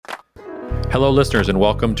Hello, listeners, and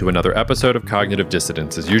welcome to another episode of Cognitive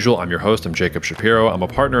Dissidence. As usual, I'm your host. I'm Jacob Shapiro. I'm a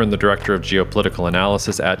partner and the director of geopolitical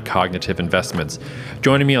analysis at Cognitive Investments.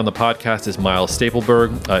 Joining me on the podcast is Miles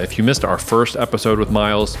Stapelberg. If you missed our first episode with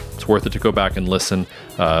Miles, it's worth it to go back and listen.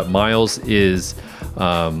 Miles is,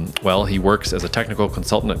 he works as a technical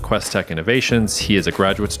consultant at Quest Tech Innovations. He is a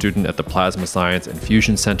graduate student at the Plasma Science and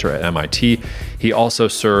Fusion Center at MIT. He also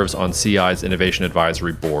serves on CI's Innovation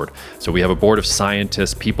Advisory Board. So we have a board of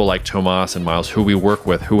scientists, people like Tomas and Miles, who we work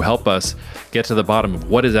with, who help us get to the bottom of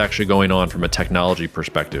what is actually going on from a technology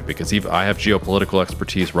perspective. Because I have geopolitical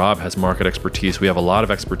expertise, Rob has market expertise, we have a lot of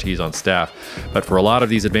expertise on staff. But for a lot of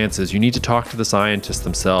these advances, you need to talk to the scientists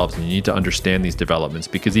themselves, and you need to understand these developments,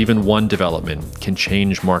 because even one development can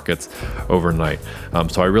change markets overnight.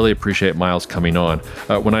 So I really appreciate Miles coming on.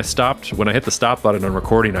 When I hit the stop button on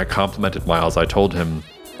recording, I complimented Miles. I told him,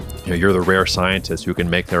 you're the rare scientist who can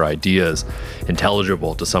make their ideas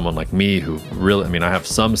intelligible to someone like me who really, I have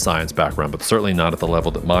some science background, but certainly not at the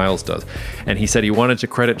level that Miles does. And he said he wanted to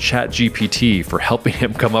credit ChatGPT for helping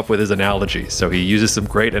him come up with his analogies. So he uses some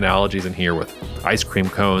great analogies in here with ice cream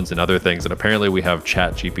cones and other things. And apparently we have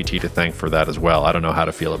ChatGPT to thank for that as well. I don't know how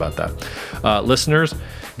to feel about that. Listeners,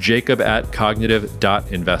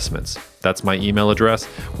 jacob@cognitive.investments. That's my email address.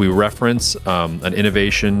 We reference an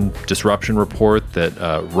innovation disruption report that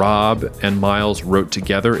Rob and Miles wrote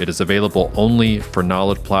together. It is available only for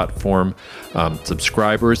Knowledge Platform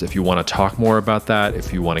subscribers. If you want to talk more about that,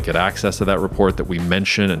 if you want to get access to that report that we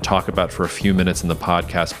mention and talk about for a few minutes in the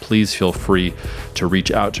podcast, please feel free to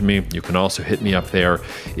reach out to me. You can also hit me up there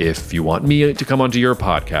if you want me to come onto your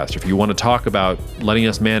podcast, if you want to talk about letting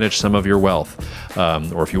us manage some of your wealth,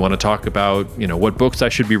 or if you want to talk about what books I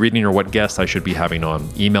should be reading or what guests I should be having on.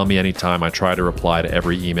 Email me anytime. I try to reply to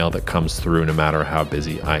every email that comes through, no matter how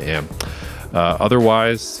busy I am.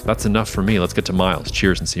 Otherwise, that's enough for me. Let's get to Miles.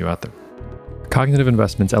 Cheers and see you out there. Cognitive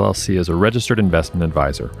Investments LLC is a registered investment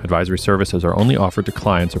advisor. Advisory services are only offered to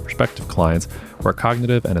clients or prospective clients where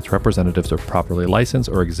Cognitive and its representatives are properly licensed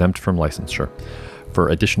or exempt from licensure. For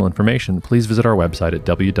additional information, please visit our website at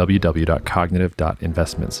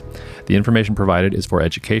www.cognitive.investments. The information provided is for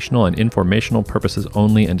educational and informational purposes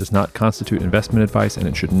only and does not constitute investment advice, and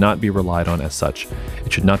it should not be relied on as such.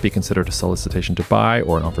 It should not be considered a solicitation to buy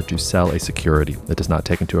or an offer to sell a security. It does not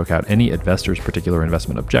take into account any investor's particular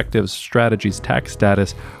investment objectives, strategies, tax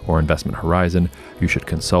status, or investment horizon. You should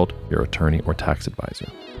consult your attorney or tax advisor.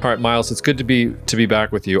 All right, Miles, it's good to be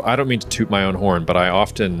back with you. I don't mean to toot my own horn, but I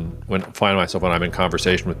often find myself when I'm in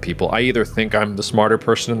conversation with people, I either think I'm the smarter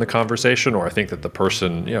person in the conversation, or I think that the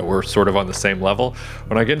person, we're sort of on the same level.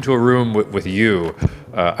 When I get into a room with you,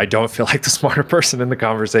 I don't feel like the smarter person in the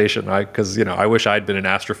conversation, because I wish I'd been an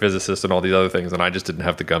astrophysicist and all these other things, and I just didn't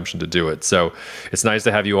have the gumption to do it. So it's nice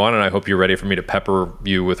to have you on, and I hope you're ready for me to pepper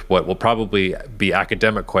you with what will probably be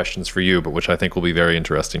academic questions for you, but which I think will be very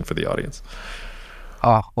interesting for the audience.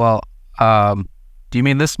 Oh, well, do you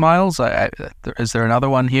mean this, Miles? Is there another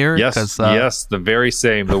one here? Yes, yes, the very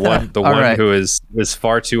same. The one right. Who is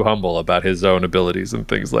far too humble about his own abilities and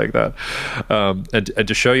things like that. And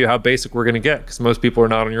to show you how basic we're going to get, because most people are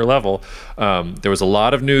not on your level, there was a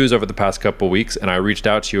lot of news over the past couple of weeks, and I reached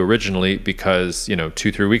out to you originally because,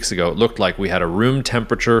 2-3 weeks ago, it looked like we had a room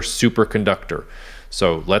temperature superconductor.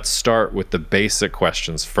 So let's start with the basic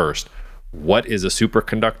questions first. What is a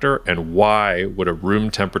superconductor, and why would a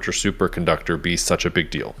room temperature superconductor be such a big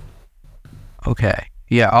deal? Okay,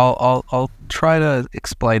 yeah, I'll try to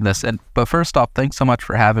explain this. But first off, thanks so much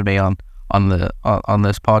for having me on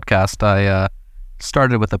this podcast. I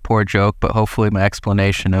started with a poor joke, but hopefully my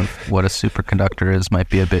explanation of what a superconductor is might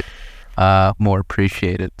be a bit more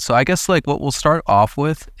appreciated. So I guess what we'll start off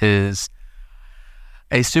with is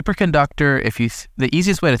a superconductor. The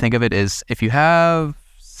easiest way to think of it is if you have,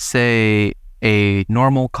 say, a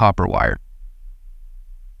normal copper wire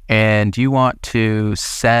and you want to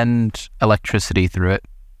send electricity through it,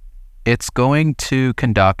 it's going to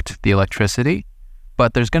conduct the electricity,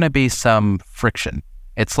 but there's going to be some friction.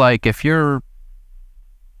 It's like if you're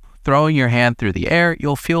throwing your hand through the air,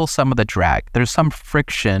 you'll feel some of the drag. There's some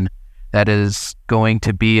friction that is going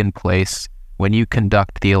to be in place when you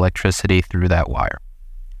conduct the electricity through that wire.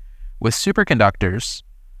 With superconductors,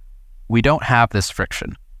 we don't have this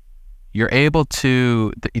friction. You're able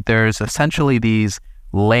to, there's essentially these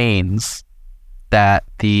lanes that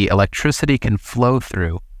the electricity can flow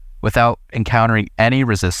through without encountering any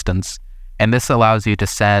resistance. And this allows you to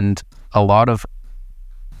send a lot of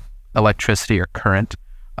electricity or current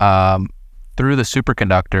through the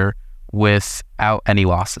superconductor without any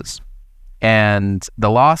losses. And the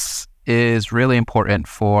loss is really important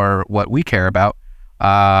for what we care about,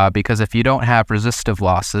 because if you don't have resistive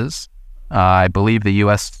losses, I believe the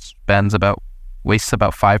U.S. wastes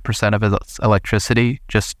about 5% of its electricity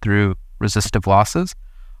just through resistive losses.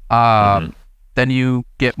 Then you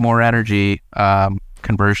get more energy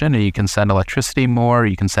conversion, and you can send electricity more.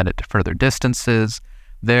 You can send it to further distances.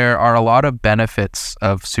 There are a lot of benefits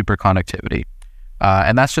of superconductivity,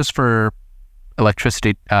 and that's just for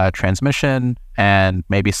electricity transmission and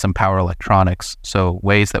maybe some power electronics. So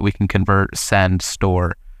ways that we can convert, send,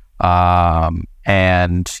 store,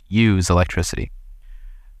 and use electricity.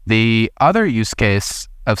 The other use case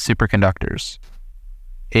of superconductors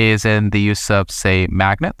is in the use of, say,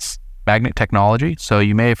 magnet technology. So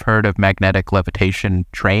you may have heard of magnetic levitation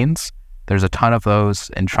trains. There's a ton of those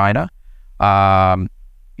in China.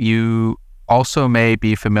 You also may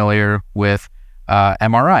be familiar with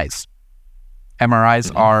MRIs.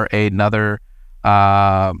 MRIs are another,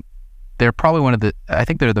 they're probably I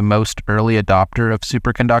think they're the most early adopter of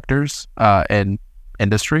superconductors in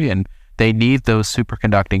industry, and they need those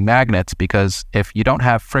superconducting magnets because if you don't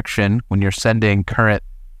have friction when you're sending current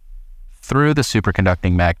through the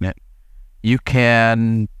superconducting magnet, you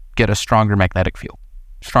can get a stronger magnetic field.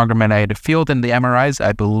 Stronger magnetic field in the MRIs,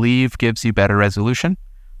 I believe, gives you better resolution.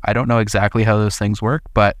 I don't know exactly how those things work,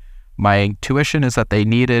 but my intuition is that they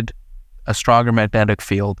needed a stronger magnetic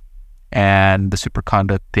field, and the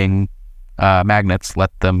superconducting magnets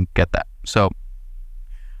let them get that. So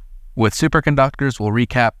with superconductors, we'll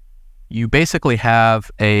recap. You basically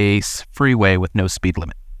have a freeway with no speed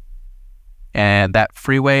limit. And that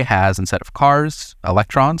freeway has, instead of cars,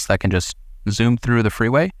 electrons that can just zoom through the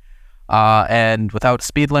freeway. And without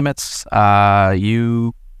speed limits,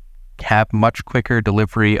 you have much quicker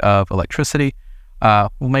delivery of electricity.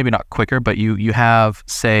 Well, maybe not quicker, but you have,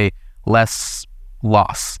 say, less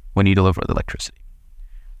loss when you deliver the electricity.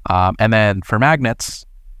 And then for magnets,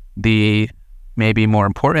 the maybe more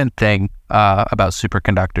important thing about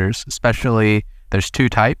superconductors, especially there's two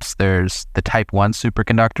types. There's the type 1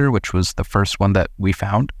 superconductor, which was the first one that we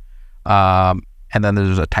found. And then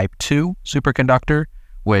there's a type 2 superconductor,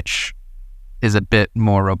 which is a bit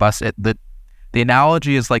more robust. The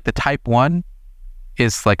analogy is like the type 1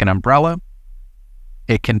 is like an umbrella.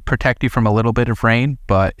 It can protect you from a little bit of rain,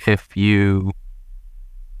 but if you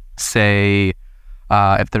say,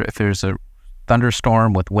 if there's a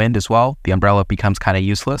thunderstorm with wind as well, the umbrella becomes kind of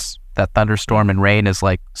useless. That thunderstorm and rain is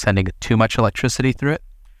like sending too much electricity through it.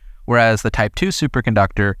 Whereas the type 2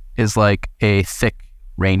 superconductor is like a thick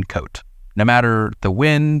raincoat. No matter the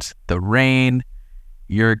wind, the rain,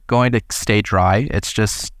 you're going to stay dry. It's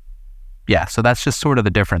just, so that's just sort of the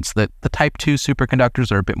difference. The type 2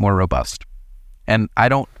 superconductors are a bit more robust. And I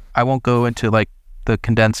won't go into like the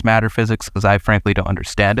condensed matter physics because I frankly don't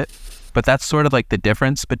understand it. But that's sort of like the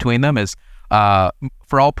difference between them is,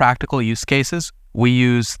 for all practical use cases, we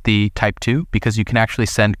use the type 2 because you can actually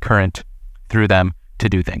send current through them to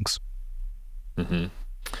do things. Mm-hmm.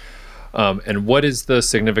 And what is the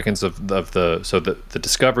significance of the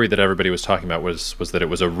discovery that everybody was talking about was that it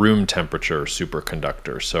was a room temperature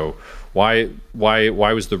superconductor. So why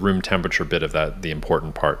was the room temperature bit of that the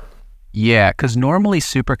important part? Yeah, because normally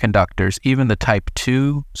superconductors, even the type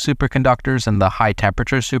 2 superconductors and the high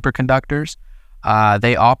temperature superconductors,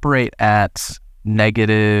 they operate at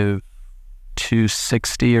negative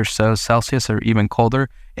 260 or so Celsius or even colder.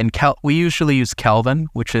 We usually use Kelvin,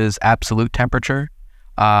 which is absolute temperature.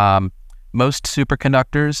 Most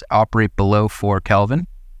superconductors operate below 4 Kelvin.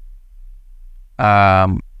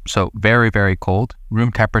 So very, very cold.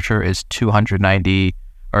 Room temperature is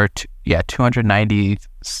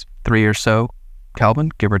 293 or so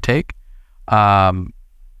Kelvin, give or take.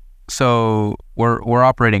 So we're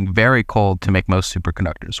operating very cold to make most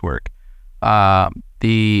superconductors work.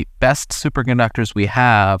 The best superconductors we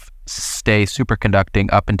have stay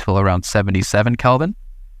superconducting up until around 77 Kelvin.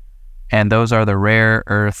 And those are the rare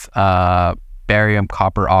earth barium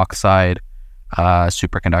copper oxide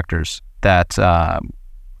superconductors that a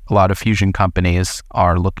lot of fusion companies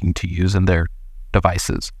are looking to use in their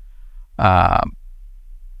devices.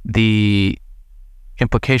 The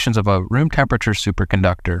implications of a room temperature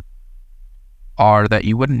superconductor are that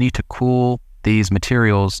you wouldn't need to cool these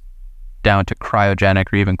materials down to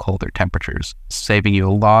cryogenic or even colder temperatures, saving you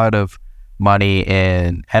a lot of money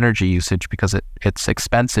in energy usage because it's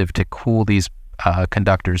expensive to cool these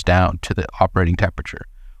conductors down to the operating temperature.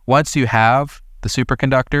 Once you have the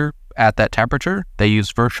superconductor at that temperature, they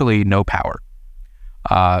use virtually no power.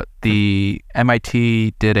 The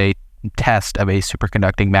MIT did a test of a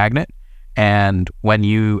superconducting magnet, and when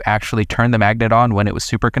you actually turn the magnet on when it was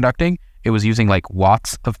superconducting, it was using like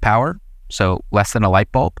watts of power, so less than a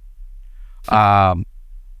light bulb.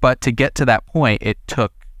 But to get to that point, it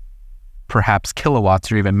took perhaps kilowatts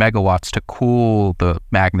or even megawatts to cool the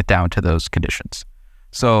magnet down to those conditions.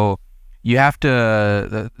 So you have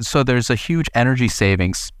to, so there's a huge energy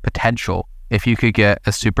savings potential if you could get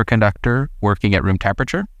a superconductor working at room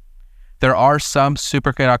temperature. There are some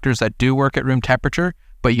superconductors that do work at room temperature,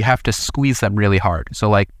 but you have to squeeze them really hard. So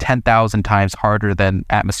like 10,000 times harder than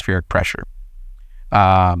atmospheric pressure.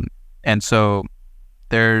 And so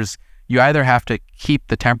you either have to keep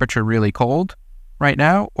the temperature really cold right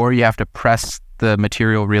now, or you have to press the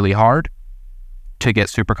material really hard to get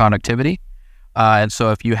superconductivity. And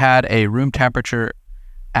so if you had a room temperature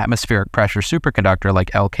atmospheric pressure superconductor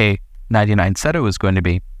like LK99 said it was going to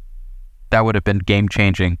be, that would have been game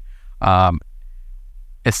changing,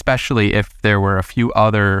 especially if there were a few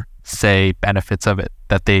other, say, benefits of it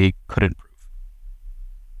that they couldn't prove.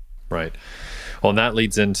 Right. Well, and that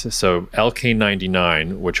leads into, so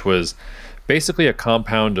LK99, which was basically a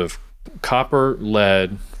compound of copper,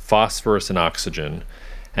 lead, phosphorus, and oxygen.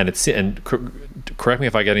 And correct me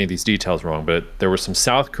if I get any of these details wrong, but there were some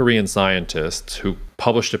South Korean scientists who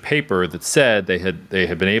published a paper that said they had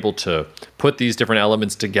been able to put these different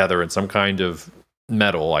elements together in some kind of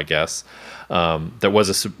metal, I guess, that was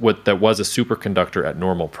a superconductor at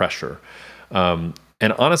normal pressure. And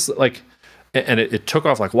honestly, like, and it took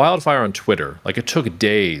off like wildfire on Twitter. Like, it took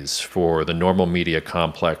days for the normal media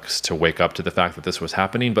complex to wake up to the fact that this was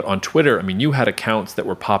happening. But on Twitter, I mean, you had accounts that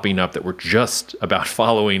were popping up that were just about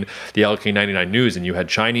following the LK99 news, and you had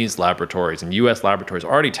Chinese laboratories and US laboratories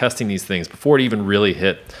already testing these things before it even really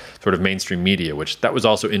hit sort of mainstream media, which that was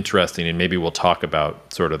also interesting. And maybe we'll talk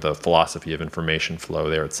about sort of the philosophy of information flow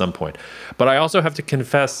there at some point. But I also have to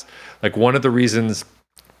confess, like, one of the reasons,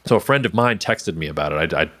 so a friend of mine texted me about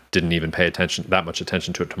it. I didn't even pay that much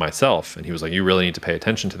attention to it to myself. And he was like, you really need to pay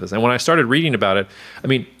attention to this. And when I started reading about it, I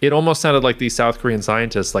mean, it almost sounded like these South Korean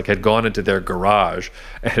scientists like had gone into their garage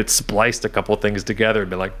and had spliced a couple things together and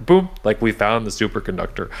been like, boom, like, we found the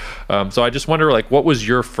superconductor. So I just wonder, like, what was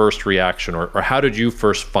your first reaction, or how did you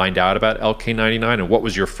first find out about LK99, and what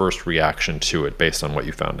was your first reaction to it based on what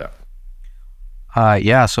you found out?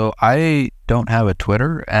 Yeah, so I don't have a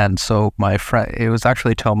Twitter, and so my friend, it was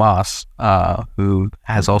actually Tomas, who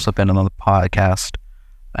has also been on the podcast,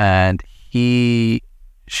 and he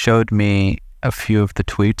showed me a few of the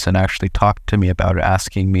tweets and actually talked to me about it,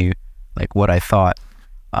 asking me like what I thought.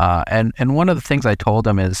 And one of the things I told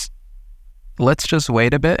him is, let's just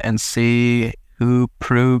wait a bit and see who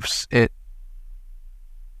proves it,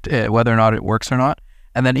 whether or not it works or not.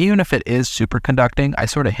 And then even if it is superconducting, I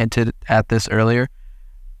sort of hinted at this earlier,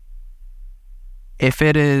 if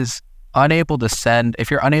you're unable to send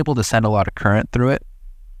a lot of current through it,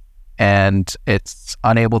 and it's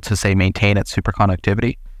unable to, say, maintain its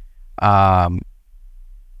superconductivity,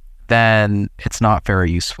 then it's not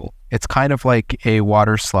very useful. It's kind of like a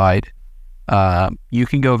water slide. You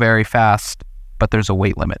can go very fast, but there's a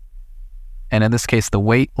weight limit. And in this case, the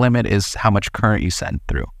weight limit is how much current you send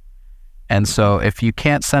through. And so if you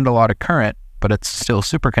can't send a lot of current, but it's still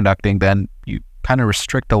superconducting, then you kind of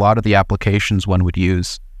restrict a lot of the applications one would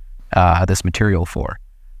use this material for.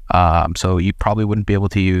 So you probably wouldn't be able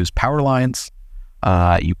to use power lines.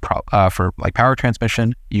 For like power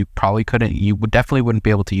transmission, you definitely wouldn't be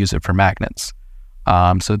able to use it for magnets.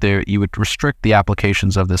 So you would restrict the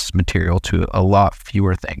applications of this material to a lot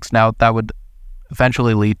fewer things. Now, that would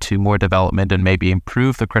eventually lead to more development and maybe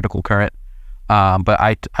improve the critical current.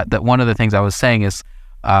 But one of the things I was saying is,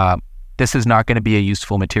 this is not going to be a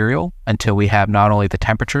useful material until we have not only the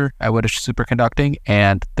temperature at which it's superconducting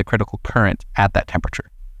and the critical current at that temperature.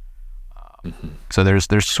 So there's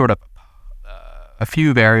sort of a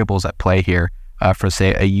few variables at play here for,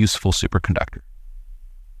 say, a useful superconductor.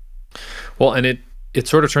 Well, and it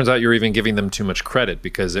sort of turns out you're even giving them too much credit,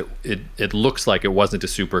 because it looks like it wasn't a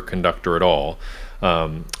superconductor at all.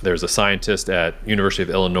 There's a scientist at University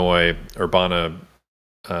of Illinois, Urbana,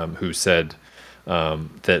 who said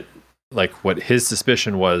that, like, what his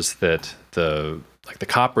suspicion was that the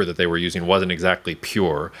copper that they were using wasn't exactly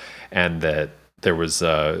pure, and that there was,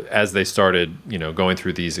 as they started, going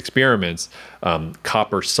through these experiments,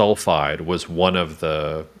 copper sulfide was one of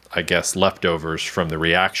the, I guess, leftovers from the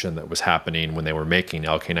reaction that was happening when they were making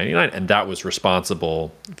LK99, and that was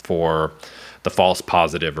responsible for the false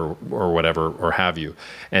positive or whatever, or have you.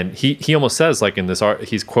 And he almost says, like, in this art,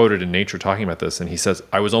 he's quoted in Nature talking about this, and he says,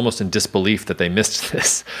 I was almost in disbelief that they missed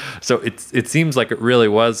this. So it seems like it really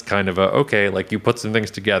was kind of okay, like, you put some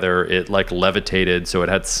things together, it like levitated, so it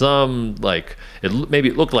had some, like, maybe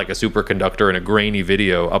it looked like a superconductor in a grainy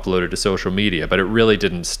video uploaded to social media, but it really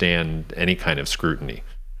didn't stand any kind of scrutiny.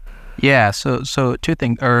 Yeah, so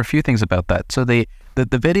a few things about that. So the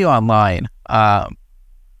video online,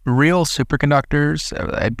 real superconductors,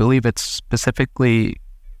 I believe it's specifically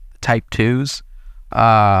type 2s,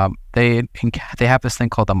 they have this thing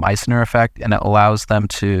called the Meissner effect, and it allows them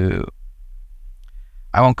to,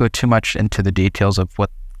 I won't go too much into the details of what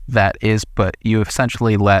that is, but you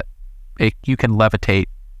essentially you can levitate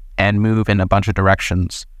and move in a bunch of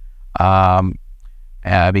directions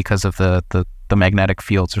because of the magnetic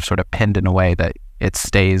fields are sort of pinned in a way that it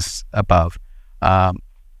stays above. The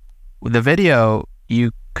video,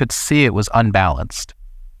 you could see it was unbalanced.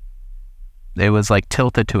 It was like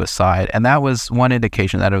tilted to a side, and that was one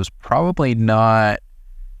indication that it was probably not.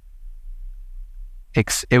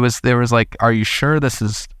 There was like, are you sure this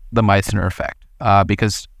is the Meissner effect?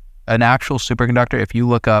 Because an actual superconductor, if you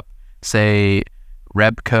look up, say,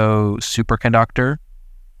 Rebco superconductor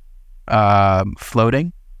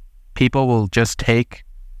floating, people will just take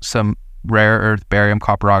some rare earth barium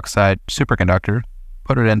copper oxide superconductor,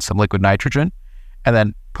 put it in some liquid nitrogen, and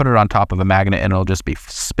then put it on top of a magnet, and it'll just be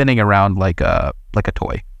spinning around like a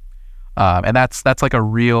toy. And that's like a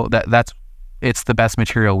real it's the best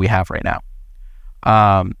material we have right now.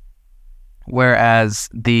 Whereas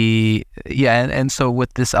and so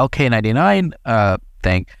with this LK99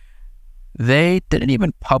 thing, they didn't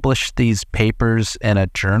even publish these papers in a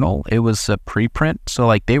journal. It was a preprint, so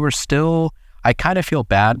like they were still. I kind of feel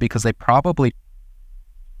bad because they probably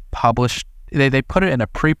published. They put it in a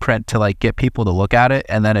preprint to like get people to look at it,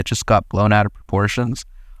 and then it just got blown out of proportions.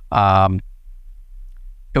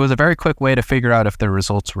 It was a very quick way to figure out if the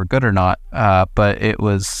results were good or not, but it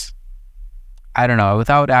was, I don't know,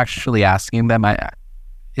 without actually asking them,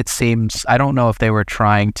 it seems, I don't know if they were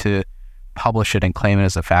trying to publish it and claim it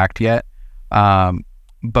as a fact yet.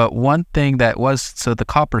 But one thing that was, so the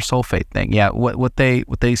copper sulfate thing, what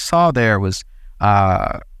they saw there was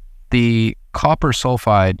the copper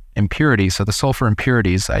sulfide impurities, so the sulfur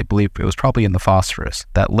impurities, I believe it was probably in the phosphorus,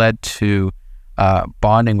 that led to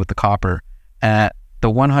bonding with the copper. At the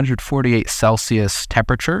 148 Celsius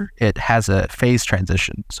temperature, it has a phase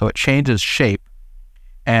transition, so it changes shape,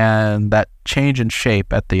 and that change in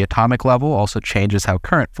shape at the atomic level also changes how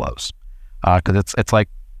current flows, because it's like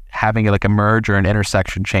having like a merge or an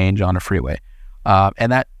intersection change on a freeway,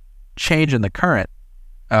 and that change in the current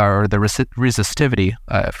or the resistivity,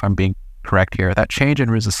 if I'm being correct here, that change in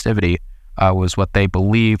resistivity was what they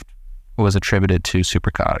believed was attributed to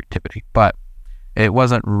superconductivity, but it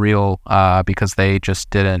wasn't real because they just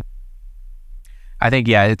didn't. I think,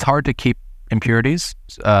 it's hard to keep impurities.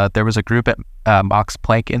 There was a group at Max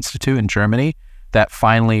Planck Institute in Germany that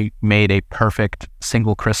finally made a perfect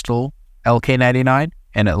single crystal LK99,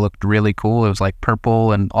 and it looked really cool. It was like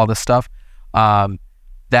purple and all this stuff.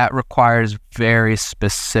 That requires very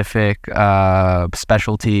specific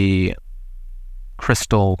specialty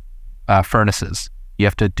crystal furnaces. You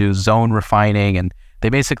have to do zone refining, and they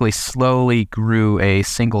basically slowly grew a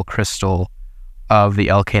single crystal of the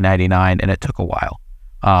LK99, and it took a while.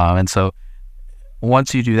 And so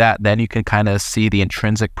once you do that, then you can kind of see the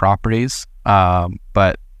intrinsic properties.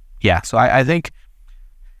 But yeah, so I think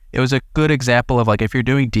it was a good example of like, if you're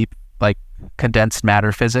doing deep, like condensed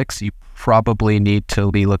matter physics, you probably need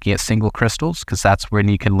to be looking at single crystals, because that's when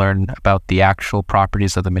you can learn about the actual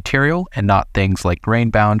properties of the material and not things like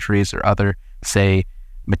grain boundaries or other, say,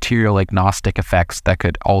 material agnostic effects that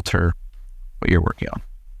could alter what you're working on.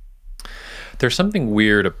 There's something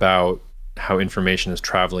weird about how information is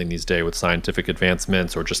traveling these days with scientific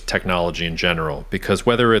advancements or just technology in general, because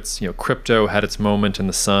whether it's, crypto had its moment in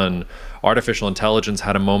the sun, artificial intelligence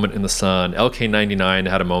had a moment in the sun, LK99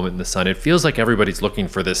 had a moment in the sun, it feels like everybody's looking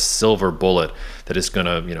for this silver bullet that is going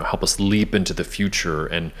to, help us leap into the future.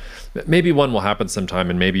 And maybe one will happen sometime,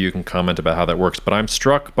 and maybe you can comment about how that works. But I'm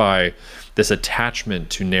struck by this attachment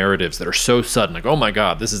to narratives that are so sudden, like, oh my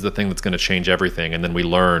God, this is the thing that's going to change everything. And then we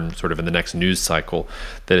learn sort of in the next news cycle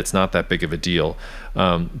that it's not that big of a deal.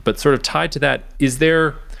 But sort of tied to that,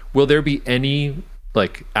 will there be any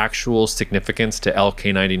like actual significance to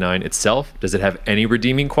LK99 itself? Does it have any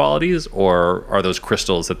redeeming qualities, or are those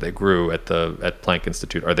crystals that they grew at Planck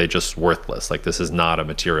Institute, are they just worthless? Like, this is not a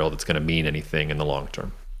material that's going to mean anything in the long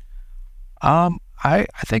term. I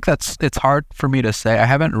think it's hard for me to say. I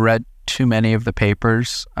haven't read too many of the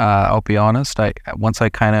papers. I'll be honest. Once I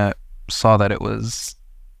kind of saw that it was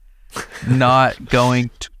not going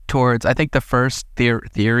towards, I think the first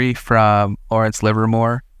theory from Lawrence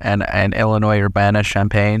Livermore and Illinois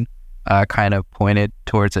Urbana-Champaign kind of pointed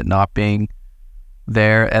towards it not being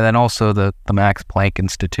there, and then also the Max Planck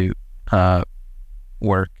Institute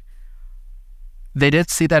work. They did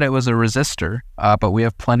see that it was a resistor, but we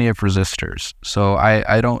have plenty of resistors. So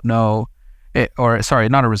I don't know, not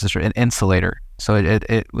a resistor, an insulator. So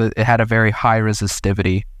it had a very high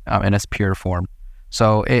resistivity in its pure form.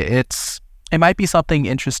 So it might be something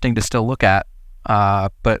interesting to still look at,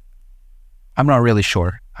 but I'm not really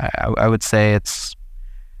sure. I would say it's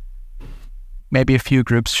maybe a few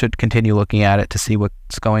groups should continue looking at it to see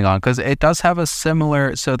what's going on, because it does have a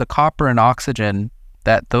similar, so the copper and oxygen,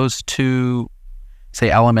 that those two, say,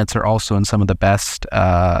 elements are also in some of the best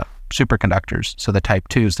superconductors. So the type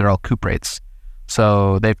 2s, they're all cuprates.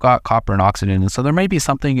 So they've got copper and oxygen. And so there may be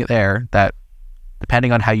something there that,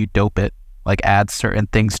 depending on how you dope it, like add certain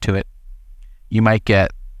things to it, you might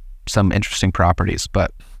get some interesting properties.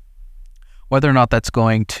 But whether or not that's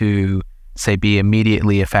going to, say, be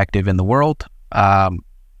immediately effective in the world,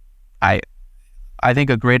 I think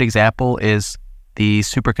a great example is the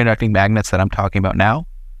superconducting magnets that I'm talking about now.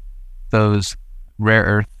 Those rare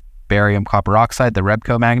earth barium copper oxide, the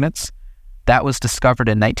Rebco magnets, that was discovered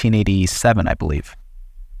in 1987, I believe.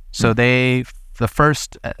 So the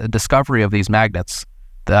first discovery of these magnets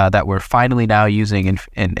that we're finally now using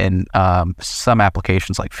in some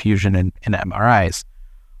applications like fusion and MRIs,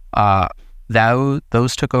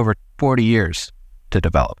 those took over 40 years to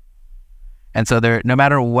develop. And so no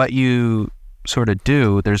matter what you sort of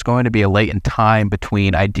do, there's going to be a latent time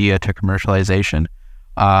between idea to commercialization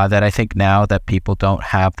that I think now that people don't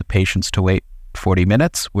have the patience to wait 40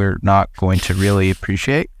 minutes, we're not going to really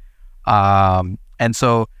appreciate. And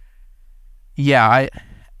so, yeah,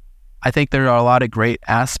 I think there are a lot of great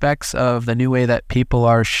aspects of the new way that people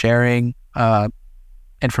are sharing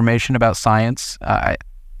information about science.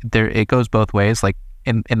 It goes both ways. Like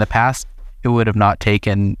in the past, it would have not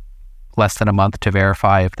taken less than a month to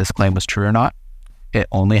verify if this claim was true or not. It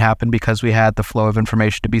only happened because we had the flow of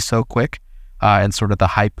information to be so quick and sort of the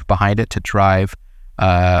hype behind it to drive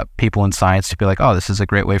people in science to be like, oh, this is a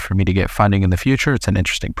great way for me to get funding in the future. It's an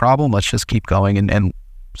interesting problem. Let's just keep going and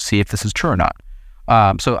see if this is true or not.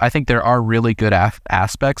 So I think there are really good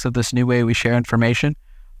aspects of this new way we share information.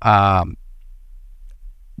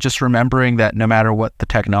 Just remembering that no matter what the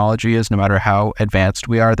technology is, no matter how advanced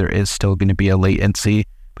we are, there is still going to be a latency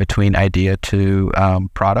between idea to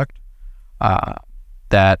product.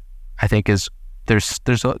 That I think is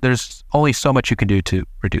there's only so much you can do to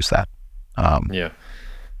reduce that. Yeah.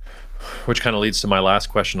 Which kind of leads to my last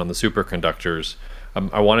question on the superconductors.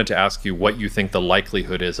 I wanted to ask you what you think the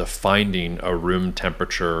likelihood is of finding a room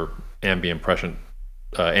temperature ambient pressure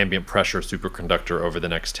superconductor over the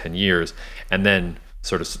next 10 years. And then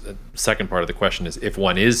sort of second part of the question is, if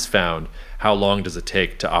one is found, how long does it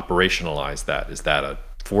take to operationalize that? Is that a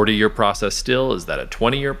 40-year process still? Is that a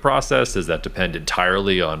 20-year process? Does that depend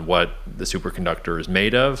entirely on what the superconductor is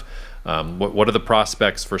made of? What are the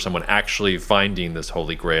prospects for someone actually finding this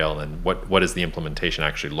holy grail, and what does the implementation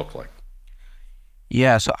actually look like?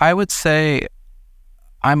 Yeah, so I would say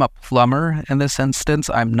I'm a plumber in this instance.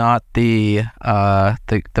 I'm not the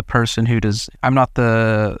person who does. I'm not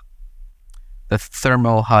the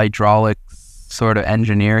thermal hydraulic sort of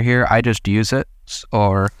engineer here. I just use it,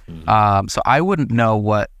 so I wouldn't know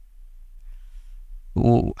where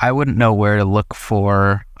to look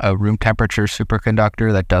for a room temperature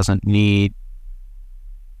superconductor that doesn't need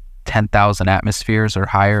 10,000 atmospheres or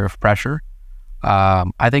higher of pressure.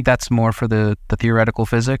 I think that's more for the theoretical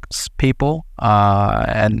physics people,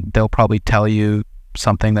 and they'll probably tell you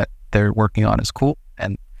something that they're working on is cool.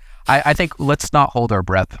 And I think let's not hold our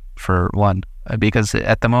breath for one, because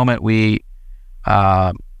at the moment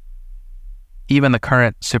even the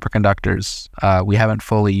current superconductors, we haven't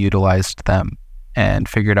fully utilized them and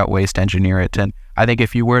figured out ways to engineer it. And I think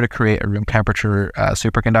if you were to create a room temperature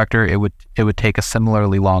superconductor, it would take a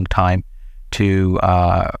similarly long time to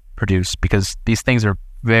produce, because these things are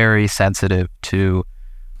very sensitive to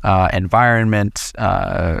environment,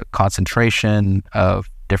 concentration of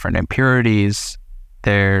different impurities.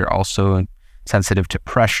 They're also sensitive to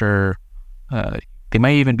pressure. They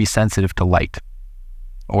might even be sensitive to light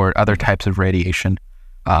or other types of radiation.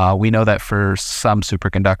 We know that for some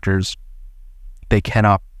superconductors, they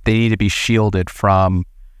need to be shielded from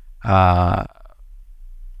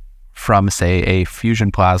say a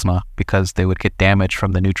fusion plasma, because they would get damaged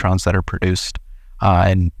from the neutrons that are produced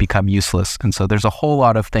and become useless. And so there's a whole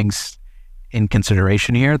lot of things in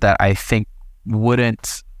consideration here that I think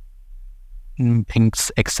wouldn't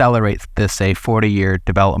accelerate this 40-year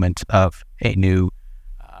development of a new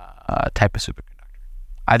type of superconductor.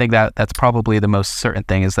 I think that's probably the most certain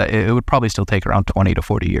thing, is that it would probably still take around 20 to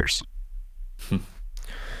 40 years.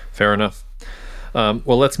 Fair enough.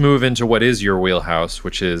 Well, let's move into what is your wheelhouse,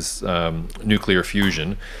 which is nuclear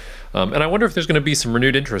fusion. And I wonder if there's going to be some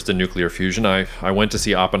renewed interest in nuclear fusion. I went to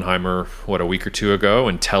see Oppenheimer, a week or two ago,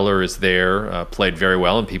 and Teller is there, played very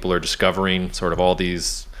well, and people are discovering sort of all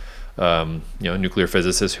these nuclear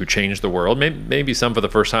physicists who changed the world. Maybe some for the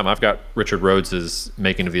first time. I've got Richard Rhodes's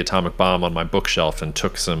Making of the Atomic Bomb on my bookshelf and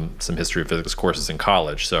took some history of physics courses in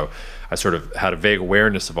college. So I sort of had a vague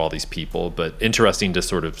awareness of all these people, but interesting to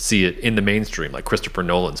sort of see it in the mainstream, like Christopher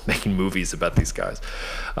Nolan's making movies about these guys.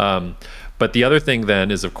 But the other thing then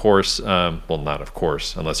is, of course, not of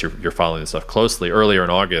course, unless you're following this stuff closely, earlier in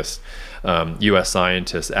August, U.S.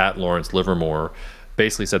 scientists at Lawrence Livermore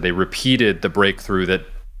basically said they repeated the breakthrough that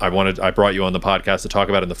I brought you on the podcast to talk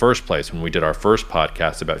about in the first place when we did our first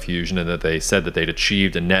podcast about fusion, and that they said that they'd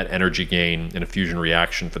achieved a net energy gain in a fusion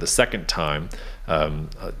reaction for the second time.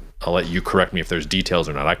 I'll let you correct me if there's details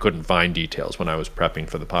or not. I couldn't find details when I was prepping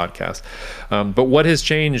for the podcast. But what has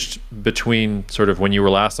changed between sort of when you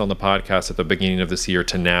were last on the podcast at the beginning of this year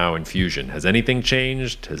to now in fusion? Has anything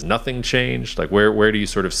changed? Has nothing changed? Like where do you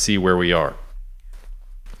sort of see where we are?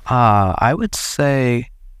 I would say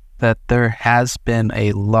that there has been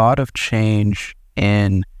a lot of change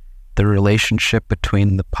in the relationship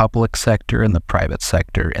between the public sector and the private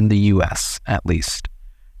sector in the U.S., at least.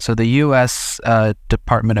 So the U.S.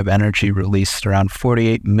 Department of Energy released around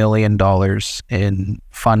 $48 million in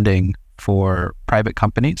funding for private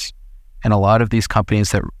companies. And a lot of these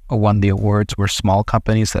companies that won the awards were small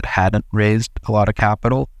companies that hadn't raised a lot of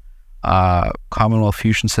capital. Commonwealth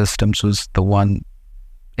Fusion Systems was the one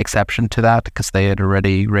exception to that because they had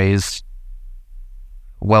already raised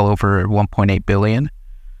well over $1.8 billion.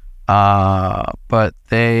 But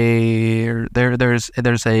there's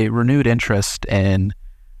a renewed interest in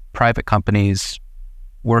private companies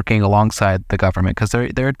working alongside the government, because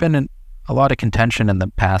there had been a lot of contention in the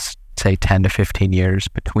past, say, 10 to 15 years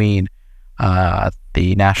between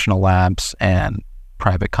the national labs and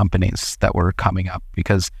private companies that were coming up.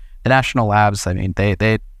 Because the national labs, I mean,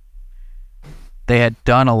 they had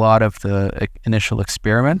done a lot of the initial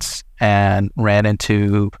experiments and ran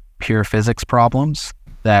into pure physics problems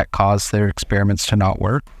that caused their experiments to not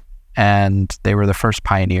work. And they were the first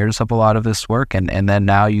pioneers of a lot of this work. And then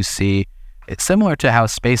now you see it's similar to how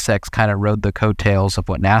SpaceX kind of rode the coattails of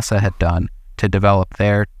what NASA had done to develop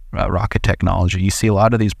their rocket technology. You see a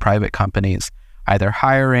lot of these private companies either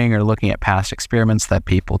hiring or looking at past experiments that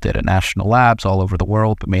people did at national labs all over the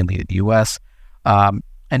world, but mainly in the US, and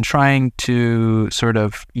trying to sort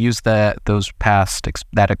of use that past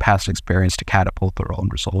experience to catapult their own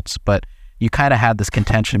results. But you kind of had this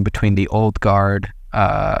contention between the old guard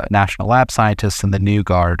national lab scientists and the new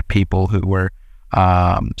guard people who were,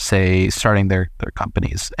 say, starting their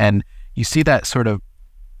companies. And you see that sort of,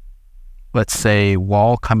 let's say,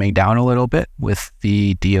 wall coming down a little bit with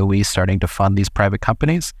the DOE starting to fund these private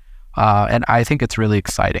companies. And I think it's really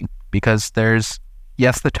exciting because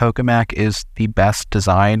yes, the tokamak is the best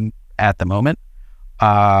design at the moment,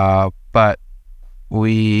 but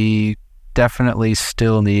we definitely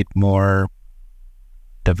still need more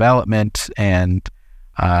development and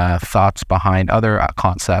thoughts behind other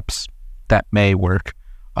concepts that may work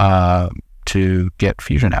to get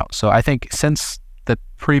fusion out. So I think since the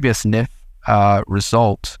previous NIF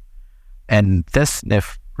result and this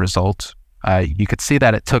NIF result, you could see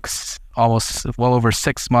that it took almost well over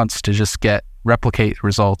 6 months to just replicate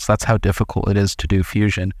results. That's how difficult it is to do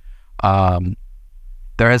fusion.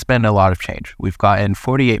 There has been a lot of change. We've gotten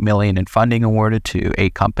 $48 million in funding awarded to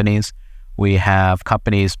 8 companies. We have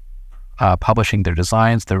companies publishing their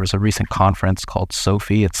designs. There was a recent conference called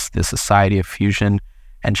SOFIE. It's the Society of Fusion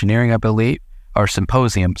Engineering, I believe, or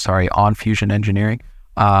symposium, on fusion engineering.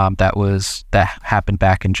 That happened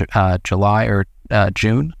back in July or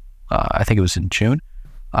June. I think it was in June.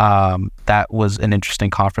 That was an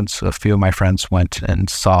interesting conference. A few of my friends went and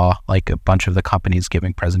saw like a bunch of the companies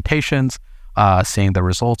giving presentations, seeing the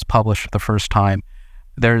results published for the first time.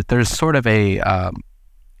 There's sort of a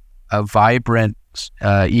vibrant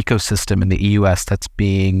ecosystem in the EUS that's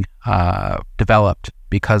being developed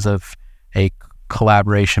because of a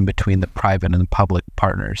collaboration between the private and the public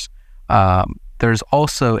partners. There's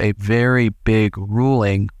also a very big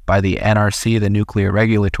ruling by the NRC, the Nuclear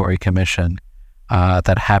Regulatory Commission,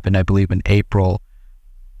 that happened, I believe, in April,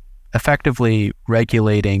 effectively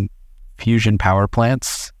regulating fusion power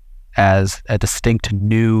plants as a distinct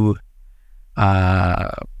new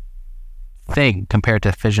thing compared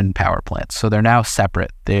to fission power plants. So they're now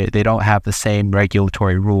separate. They don't have the same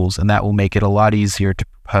regulatory rules, and that will make it a lot easier to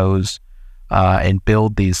propose and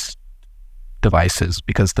build these devices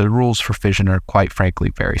because the rules for fission are, quite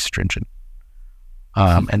frankly, very stringent.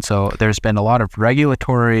 And so there's been a lot of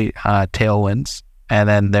regulatory tailwinds, and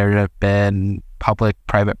then there have been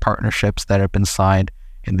public-private partnerships that have been signed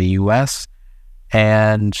in the US,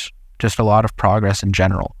 and just a lot of progress in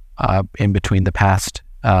general in between the past,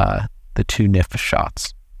 the two NIF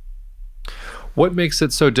shots. What makes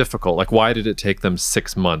it so difficult? Like, why did it take them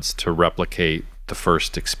 6 months to replicate the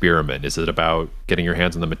first experiment? Is it about getting your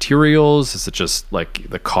hands on the materials? Is it just like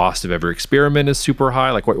the cost of every experiment is super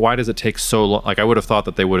high? Like, why does it take so long? Like, I would have thought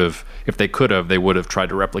that they would have, if they could have, they would have tried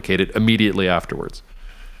to replicate it immediately afterwards.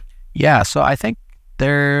 Yeah, so I think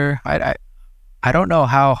I don't know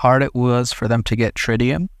how hard it was for them to get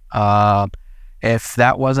tritium. If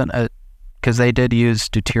that wasn't because they did use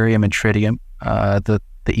deuterium and tritium, the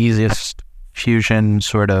easiest fusion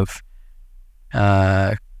sort of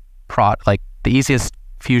the easiest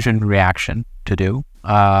fusion reaction to do.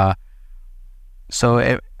 I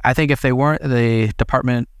think if they weren't the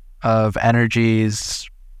Department of Energy's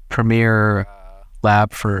premier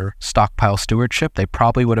lab for stockpile stewardship, they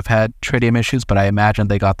probably would have had tritium issues, but I imagine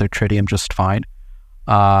they got their tritium just fine.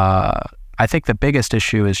 I think the biggest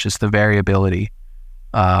issue is just the variability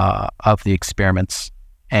of the experiments,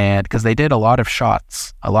 and because they did a lot of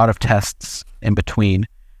shots, a lot of tests in between,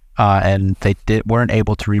 and they weren't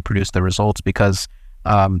able to reproduce the results because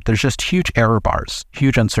there's just huge error bars,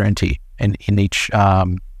 huge uncertainty in each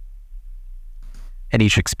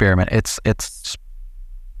experiment. It's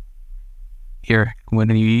here when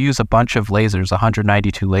you use a bunch of lasers,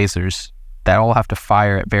 192 lasers that all have to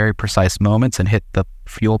fire at very precise moments and hit the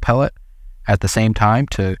fuel pellet at the same time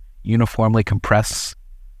to uniformly compress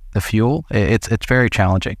the fuel. It's very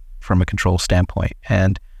challenging from a control standpoint,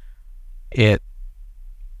 and it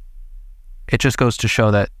just goes to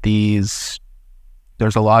show that there's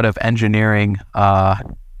a lot of engineering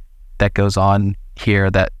that goes on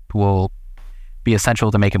here that will be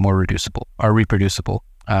essential to make it more reproducible.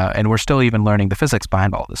 And we're still even learning the physics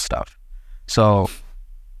behind all this stuff. So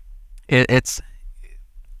it's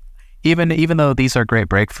even though these are great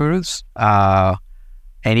breakthroughs,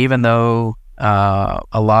 and even though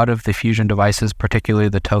a lot of the fusion devices, particularly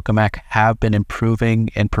the tokamak, have been improving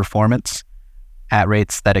in performance at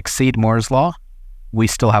rates that exceed Moore's law, we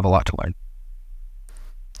still have a lot to learn.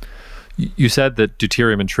 You said that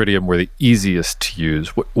deuterium and tritium were the easiest to use.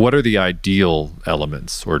 What are the ideal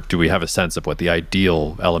elements, or do we have a sense of what the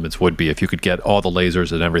ideal elements would be if you could get all the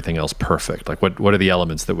lasers and everything else perfect? Like, what are the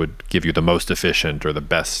elements that would give you the most efficient or the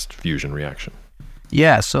best fusion reaction?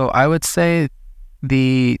 Yeah, so I would say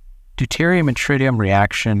the deuterium and tritium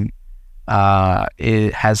reaction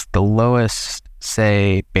it has the lowest,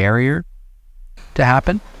 say, barrier to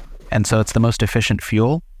happen, and so it's the most efficient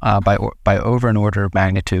fuel by over an order of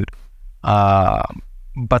magnitude.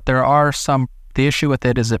 But there are the issue with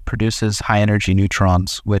it is it produces high energy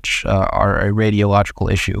neutrons, which are a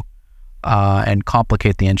radiological issue and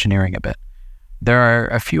complicate the engineering a bit. There are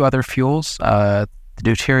a few other fuels, the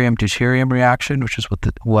deuterium-deuterium reaction, which is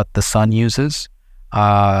what the sun uses.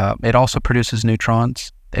 It also produces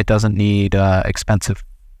neutrons. It doesn't need expensive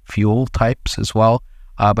fuel types as well,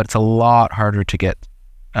 but it's a lot harder to get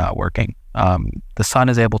working. The sun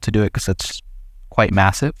is able to do it because it's quite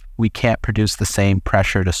massive. We can't produce the same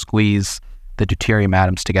pressure to squeeze the deuterium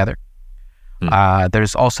atoms together.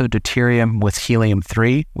 There's also deuterium with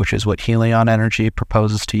helium-3, which is what Helion Energy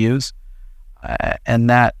proposes to use. And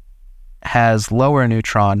that has lower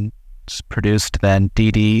neutrons produced than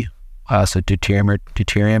DD, so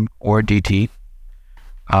deuterium or DT.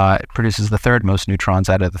 It produces the third most neutrons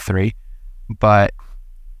out of the three, but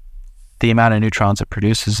the amount of neutrons it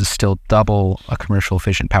produces is still double a commercial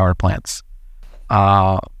efficient power plant's.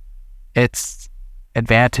 Its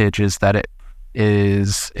advantage is that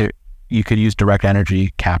you could use direct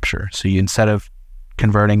energy capture. So instead of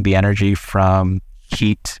converting the energy from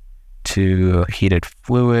heat to heated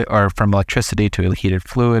fluid, or from electricity to heated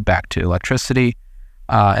fluid back to electricity,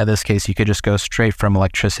 in this case, you could just go straight from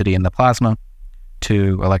electricity in the plasma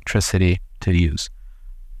to electricity to use.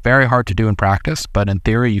 Very hard to do in practice, but in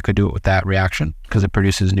theory, you could do it with that reaction because it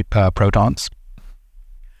produces protons.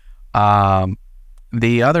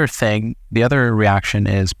 The other reaction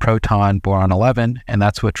is proton-boron 11, and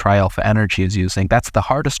that's what Tri-Alpha Energy is using. That's the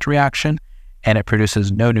hardest reaction, and it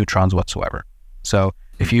produces no neutrons whatsoever. So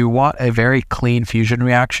if you want a very clean fusion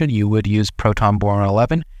reaction, you would use proton-boron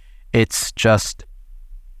 11. It's just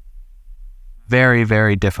very,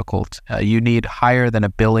 very difficult. You need higher than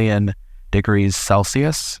 1 billion degrees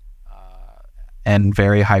Celsius and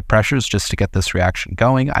very high pressures just to get this reaction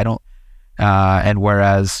going. And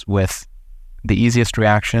whereas with the easiest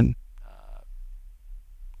reaction,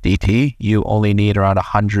 DT, you only need around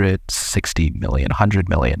 100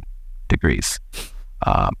 million degrees.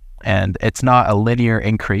 And it's not a linear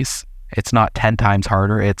increase. It's not 10 times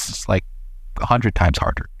harder. It's like 100 times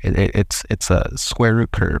harder. It's a square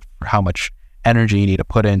root curve for how much energy you need to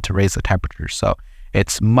put in to raise the temperature. So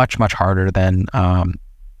it's much, much harder than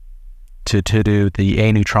to do the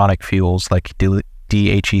aneutronic fuels like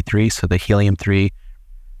DHE3, so the helium-3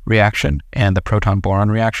 reaction and the proton-boron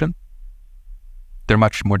reaction. They're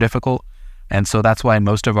much more difficult. And so that's why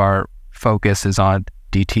most of our focus is on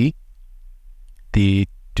DT, the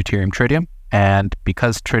deuterium-tritium. And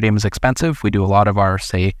because tritium is expensive, we do a lot of our,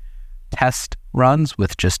 say, test runs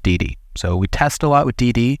with just DD. So we test a lot with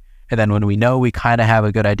DD, and then when we know we kind of have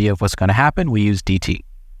a good idea of what's going to happen, we use DT.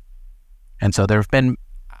 And so there have been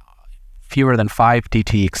fewer than 5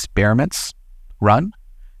 DT experiments run.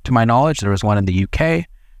 To my knowledge, there was one in the UK,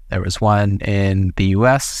 there was one in the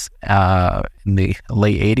US in the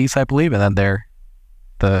late 80s, I believe, and then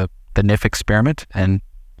the NIF experiment and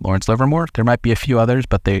Lawrence Livermore. There might be a few others,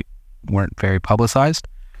 but they weren't very publicized.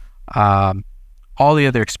 All the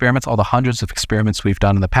other experiments, all the hundreds of experiments we've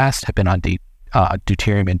done in the past have been on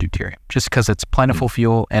deuterium and deuterium, just because it's plentiful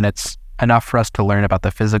fuel and it's enough for us to learn about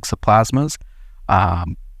the physics of plasmas,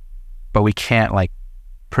 but we can't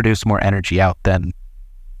produce more energy out than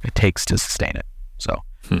it takes to sustain it. So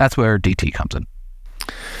that's where DT comes in.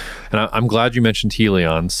 And I'm glad you mentioned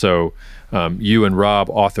Helion. So you and Rob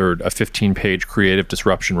authored a 15-page creative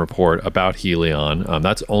disruption report about Helion.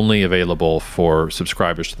 That's only available for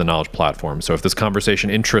subscribers to the Knowledge platform. So if this conversation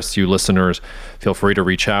interests you listeners, feel free to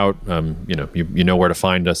reach out. You know where to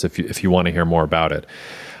find us if you want to hear more about it.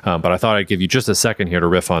 But I thought I'd give you just a second here to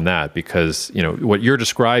riff on that, because what you're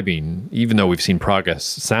describing, even though we've seen progress,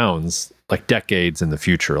 sounds like decades in the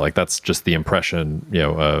future. Like that's just the impression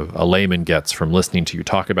a layman gets from listening to you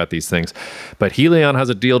talk about these things. But Helion has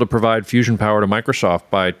a deal to provide fusion power to Microsoft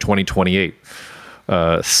by 2028.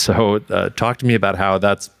 So talk to me about how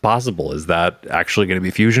that's possible. Is that actually going to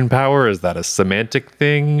be fusion power? Is that a semantic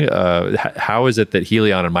thing? How is it that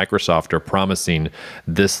Helion and Microsoft are promising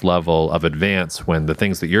this level of advance when the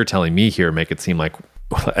things that you're telling me here make it seem like,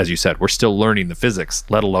 as you said, we're still learning the physics,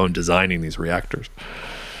 let alone designing these reactors?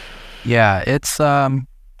 Yeah, it's, I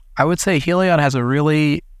would say Helion has a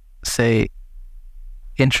really,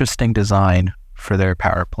 interesting design for their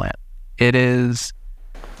power plant. It is,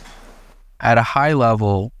 at a high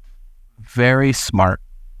level, very smart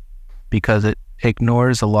because it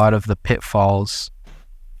ignores a lot of the pitfalls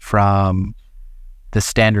from the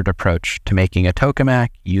standard approach to making a tokamak,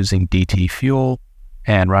 using DT fuel,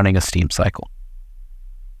 and running a steam cycle.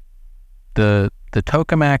 The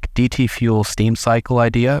tokamak DT fuel steam cycle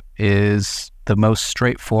idea is the most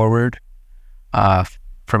straightforward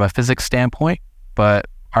from a physics standpoint, but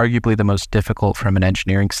arguably the most difficult from an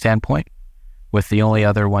engineering standpoint, with the only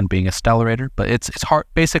other one being a stellarator. But it's hard.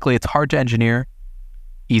 Basically, it's hard to engineer,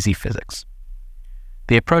 easy physics.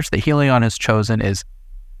 The approach that Helion has chosen is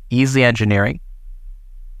easy engineering,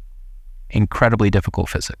 incredibly difficult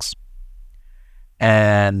physics.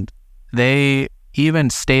 And they even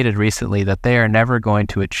stated recently that they are never going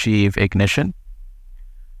to achieve ignition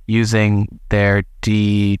using their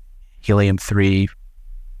D-helium-3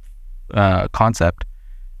 concept.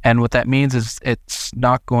 And what that means is it's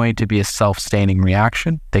not going to be a self-sustaining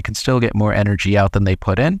reaction. They can still get more energy out than they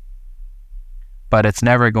put in, but it's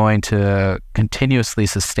never going to continuously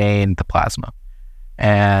sustain the plasma.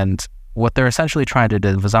 And what they're essentially trying to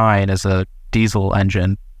design is a diesel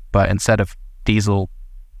engine, but instead of diesel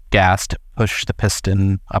gas to push the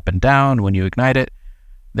piston up and down when you ignite it,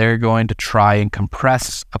 they're going to try and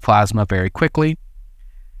compress a plasma very quickly,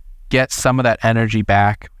 get some of that energy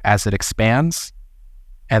back as it expands,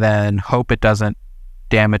 and then hope it doesn't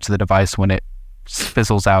damage the device when it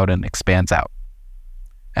fizzles out and expands out.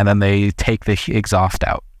 And then they take the exhaust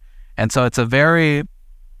out. And so it's a very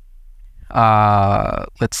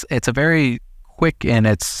it's a very quick, and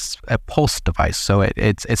it's a pulse device. So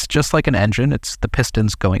it's just like an engine. It's the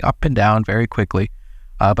pistons going up and down very quickly.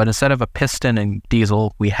 But instead of a piston and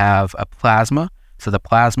diesel, we have a plasma. So the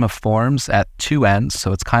plasma forms at two ends.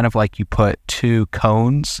 So it's kind of like you put two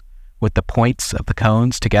cones with the points of the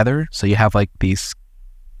cones together. So you have like these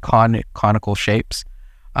conical shapes.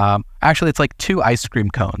 Actually, it's like two ice cream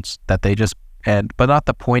cones that they just, but not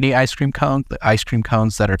the pointy ice cream cones, the ice cream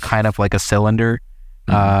cones that are kind of like a cylinder,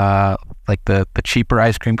 like the cheaper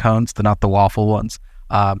ice cream cones, not the waffle ones.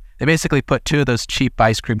 They basically put two of those cheap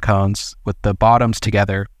ice cream cones with the bottoms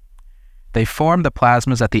together. They form the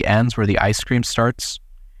plasmas at the ends where the ice cream starts,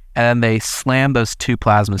 and then they slam those two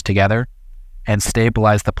plasmas together and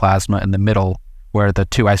stabilize the plasma in the middle where the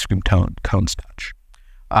two ice cream cones touch.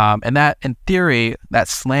 And that, in theory, that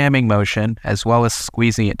slamming motion, as well as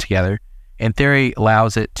squeezing it together, in theory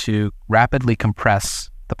allows it to rapidly compress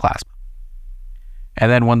the plasma.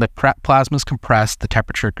 And then when the plasma is compressed, the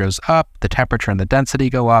temperature goes up, the temperature and the density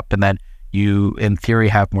go up, and then you, in theory,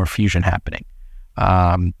 have more fusion happening.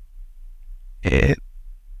 The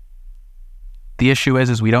issue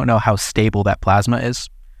is we don't know how stable that plasma is.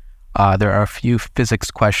 There are a few physics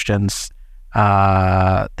questions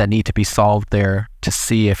that need to be solved there to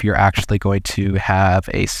see if you're actually going to have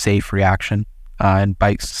a safe reaction. And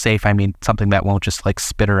by safe, I mean something that won't just like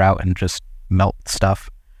spit her out and just melt stuff.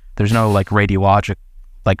 There's no like radioactive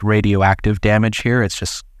damage here. It's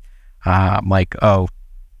just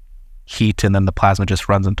heat, and then the plasma just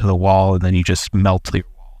runs into the wall, and then you just melt your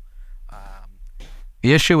wall.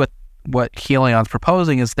 The issue with what Helion's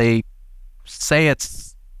proposing is they say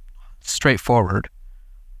it's straightforward,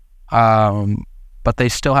 but they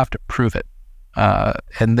still have to prove it.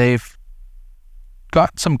 And they've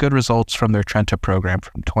got some good results from their Trento program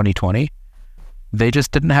from 2020. They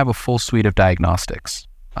just didn't have a full suite of diagnostics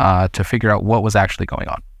to figure out what was actually going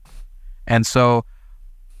on. And so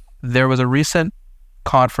there was a recent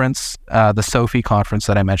conference, the SOFI conference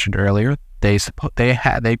that I mentioned earlier. They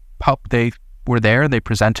were there. They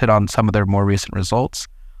presented on some of their more recent results.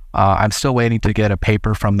 I'm still waiting to get a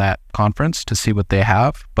paper from that conference to see what they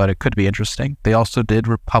have, but it could be interesting. They also did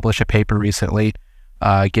publish a paper recently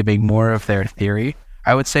giving more of their theory.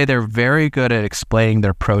 I would say they're very good at explaining their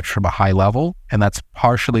approach from a high level, and that's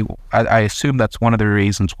partially, I assume that's one of the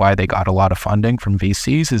reasons why they got a lot of funding from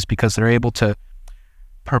VCs, is because they're able to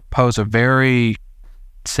propose a very,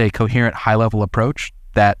 say, coherent high-level approach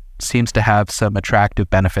that seems to have some attractive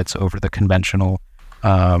benefits over the conventional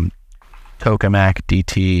tokamak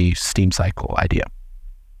DT steam cycle idea.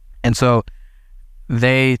 And so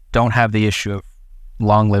they don't have the issue of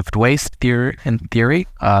long-lived waste theory. In theory,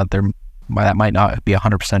 that might not be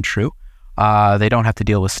 100% true. They don't have to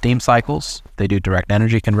deal with steam cycles. They do direct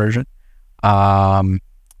energy conversion.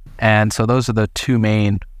 And so those are the two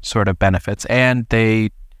main sort of benefits. And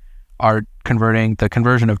they are converting, the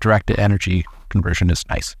conversion of directed energy conversion is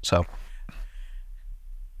nice. So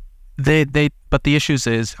but the issues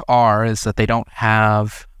is that they don't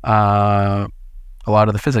have a lot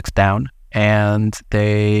of the physics down, and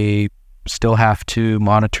they still have to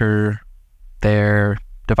monitor their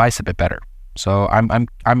device a bit better. So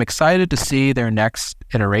I'm excited to see their next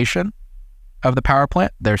iteration of the power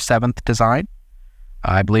plant, their 7th design.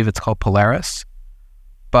 I believe it's called Polaris.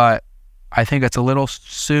 But I think it's a little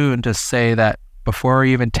soon to say that before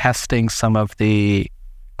even testing some of the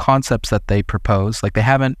concepts that they propose, like they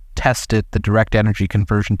haven't tested the direct energy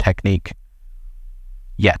conversion technique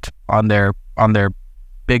yet on their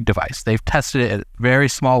big device. They've tested it at very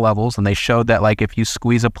small levels, and they showed that like if you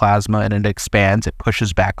squeeze a plasma and it expands, it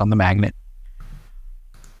pushes back on the magnet.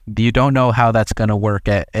 You don't know how that's going to work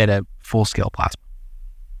at a full-scale plasma.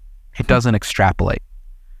 It doesn't extrapolate.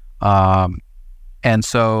 And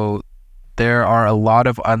so there are a lot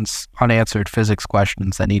of unanswered physics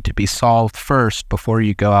questions that need to be solved first before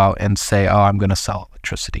you go out and say, oh, I'm going to sell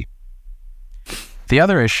electricity. The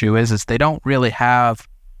other issue is they don't really have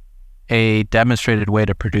a demonstrated way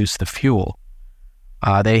to produce the fuel.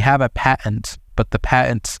 They have a patent, but the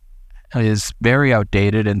patent is very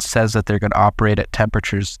outdated and says that they're going to operate at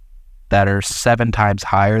temperatures that are 7 times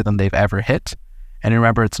higher than they've ever hit. And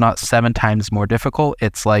remember, it's not 7 times more difficult.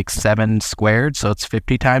 It's like 7 squared, so it's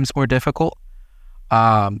 50 times more difficult.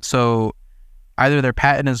 So either their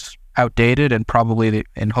patent is outdated and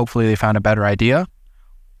hopefully they found a better idea,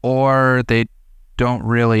 or they don't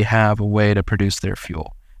really have a way to produce their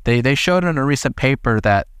fuel. They showed in a recent paper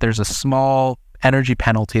that there's a small energy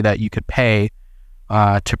penalty that you could pay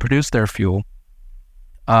to produce their fuel.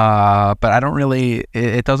 But I don't really,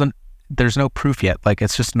 there's no proof yet. Like,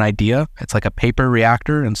 it's just an idea. It's like a paper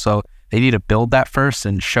reactor. And so they need to build that first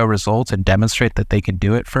and show results and demonstrate that they can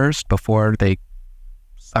do it first before they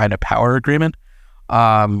sign a power agreement.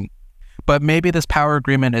 But maybe this power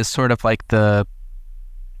agreement is sort of like the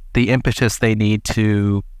impetus they need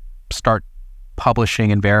to start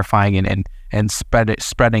publishing and verifying and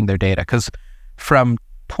spreading their data. Because from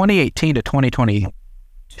 2018 to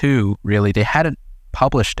 2022, really, they hadn't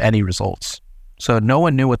published any results. So no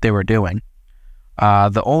one knew what they were doing.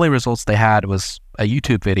 The only results they had was a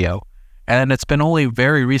YouTube video. And it's been only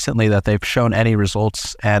very recently that they've shown any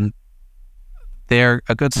results, and they're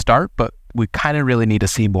a good start, but we kind of really need to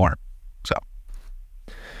see more. So,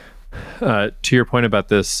 to your point about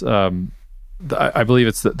this, I believe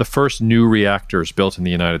it's the first new reactors built in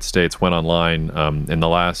the United States went online in the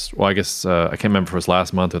last, I guess, I can't remember if it was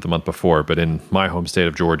last month or the month before, but in my home state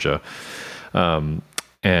of Georgia.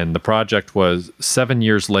 And the project was 7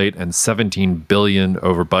 years late and $17 billion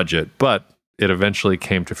over budget, but it eventually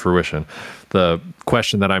came to fruition. The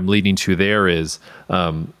question that I'm leading to there is,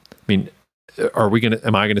 am I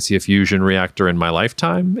going to see a fusion reactor in my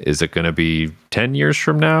lifetime? Is it going to be 10 years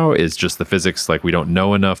from now? Is just the physics like we don't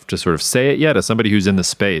know enough to sort of say it yet? As somebody who's in the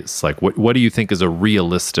space, like what do you think is a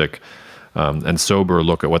realistic and sober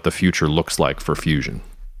look at what the future looks like for fusion?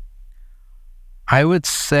 I would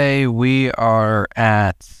say we are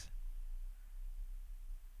at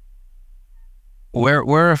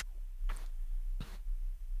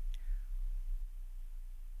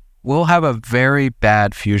we'll have a very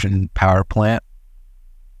bad fusion power plant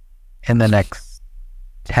in the next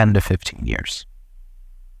 10 to 15 years.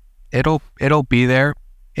 It'll be there.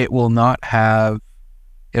 It will not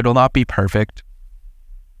be perfect.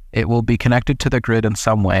 It will be connected to the grid in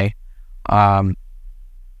some way. And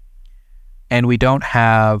we don't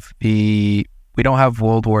have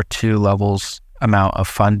World War II levels amount of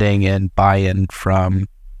funding and buy-in from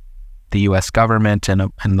the U.S. government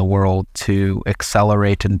and the world to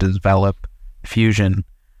accelerate and develop fusion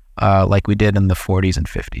like we did in the 40s and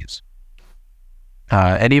 50s.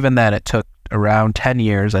 And even then, it took around 10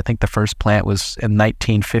 years. I think the first plant was in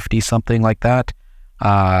 1950, something like that,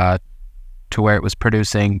 to where it was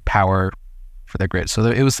producing power for the grid. So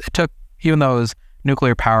it took, even though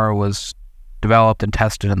nuclear power was developed and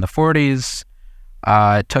tested in the 40s,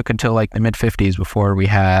 it took until like the mid-50s before we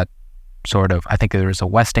had I think there was a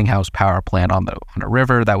Westinghouse power plant on a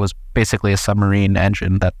river that was basically a submarine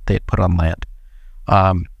engine that they'd put on land.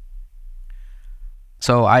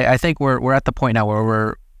 So I think we're at the point now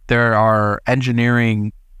where there are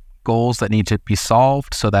engineering goals that need to be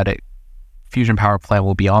solved so that fusion power plant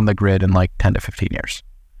will be on the grid in like 10 to 15 years.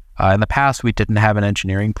 In the past, we didn't have an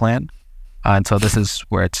engineering plan, and so this is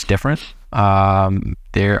where it's different.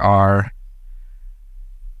 There are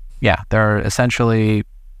essentially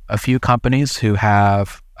a few companies who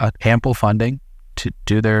have ample funding to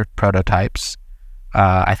do their prototypes.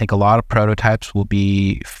 I think a lot of prototypes will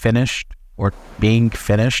be finished or being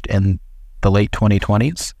finished in the late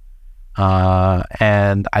 2020s.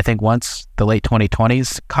 And I think once the late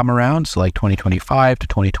 2020s come around, so like 2025 to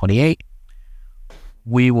 2028,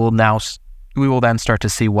 we will then start to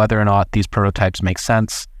see whether or not these prototypes make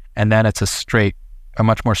sense. And then it's a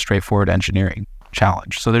much more straightforward engineering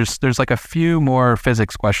challenge. So there's like a few more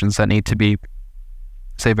physics questions that need to be,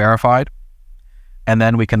 say, verified. And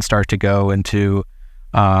then we can start to go into,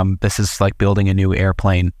 this is like building a new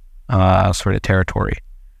airplane sort of territory.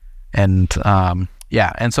 And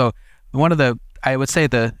and so I would say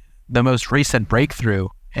the most recent breakthrough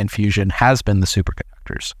in fusion has been the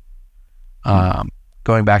superconductors.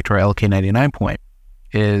 Going back to our LK99 point,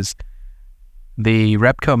 is the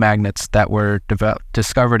Repco magnets that were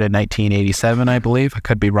discovered in 1987, I believe. I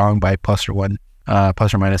could be wrong by plus or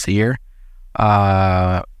minus a year.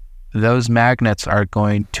 Those magnets are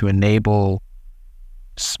going to enable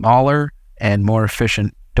smaller and more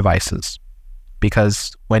efficient devices,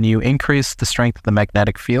 because when you increase the strength of the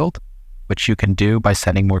magnetic field, which you can do by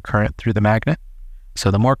sending more current through the magnet, so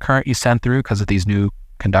the more current you send through because of these new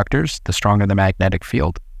conductors, the stronger the magnetic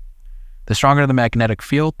field. The stronger the magnetic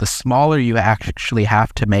field, the smaller you actually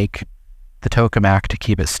have to make the tokamak to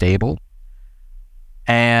keep it stable.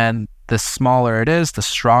 And the smaller it is, the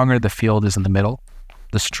stronger the field is in the middle.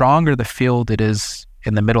 The stronger the field it is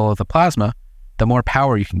in the middle of the plasma, the more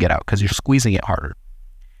power you can get out because you're squeezing it harder.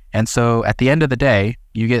 And so at the end of the day,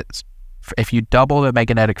 if you double the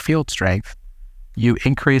magnetic field strength, you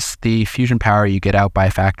increase the fusion power you get out by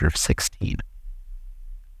a factor of 16.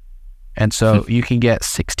 And so you can get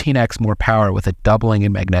 16x more power with a doubling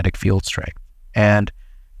in magnetic field strength. And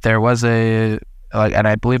there was and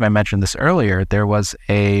I believe I mentioned this earlier, there was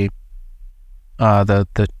the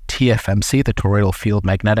TFMC, the toroidal field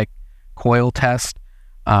magnetic coil test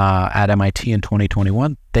at MIT in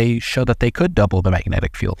 2021. They showed that they could double the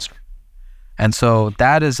magnetic field strength. And so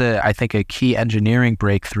that is, I think, a key engineering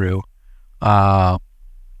breakthrough that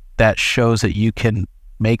shows that you can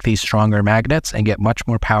make these stronger magnets and get much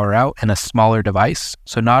more power out in a smaller device.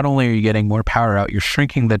 So not only are you getting more power out, you're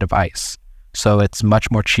shrinking the device. So it's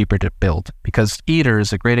much more cheaper to build, because ITER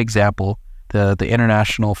is a great example. The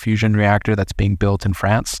International Fusion Reactor that's being built in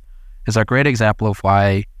France is a great example of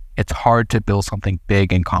why it's hard to build something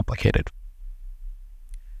big and complicated.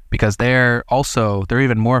 Because they're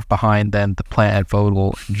even more behind than the plant at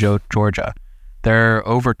Vogtle in Georgia. They're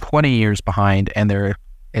over 20 years behind, and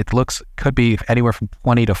could be anywhere from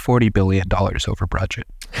 $20 to $40 billion over budget.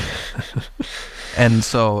 And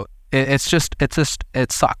so it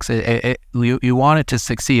sucks. You want it to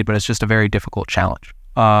succeed, but it's just a very difficult challenge.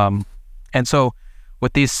 And so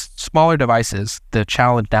with these smaller devices, the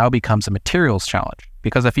challenge now becomes a materials challenge.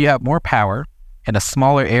 because if you have more power in a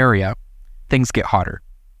smaller area, things get hotter.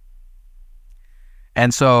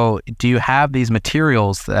 And so do you have these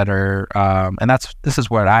materials that are, this is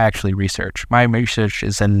what I actually research. My research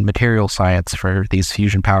is in material science for these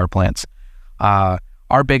fusion power plants.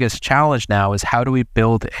 Our biggest challenge now is how do we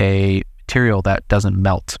build a material that doesn't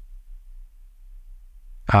melt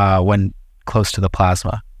when close to the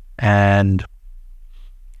plasma? And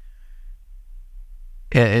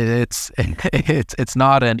it's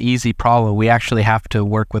not an easy problem. We actually have to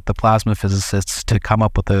work with the plasma physicists to come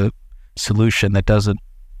up with a solution that doesn't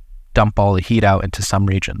dump all the heat out into some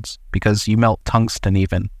regions, because you melt tungsten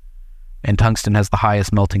even, and tungsten has the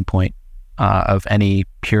highest melting point of any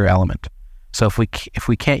pure element. So if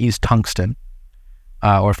we can't use tungsten,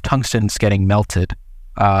 or if tungsten's getting melted,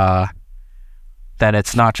 then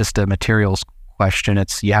it's not just a materials question.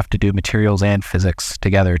 It's you have to do materials and physics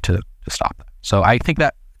together to stop that. So I think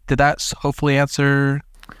did that hopefully answer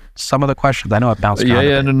some of the questions? I know it bounced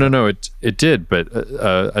around. No, it did, but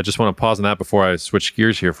I just want to pause on that before I switch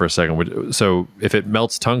gears here for a second. So if it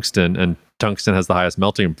melts tungsten and tungsten has the highest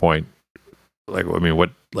melting point, where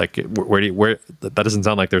that doesn't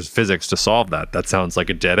sound like there's physics to solve that. That sounds like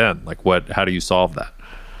a dead end. How do you solve that?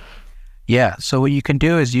 Yeah, so what you can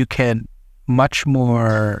do is you can much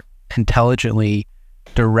more intelligently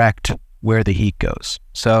direct where the heat goes.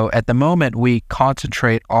 So at the moment, we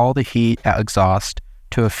concentrate all the heat at exhaust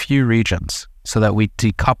to a few regions so that we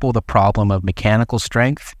decouple the problem of mechanical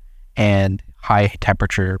strength and high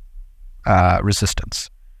temperature resistance.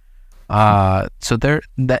 And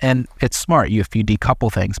it's smart if you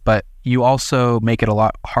decouple things, but you also make it a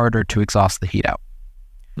lot harder to exhaust the heat out.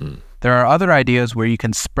 There are other ideas where you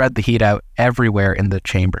can spread the heat out everywhere in the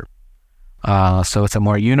chamber. So it's a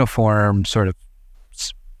more uniform sort of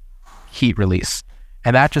heat release.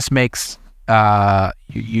 And that just makes,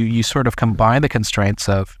 you sort of combine the constraints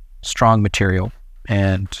of strong material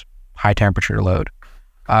and high temperature load,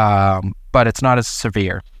 but it's not as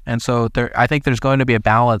severe. And so I think there's going to be a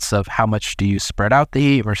balance of how much do you spread out the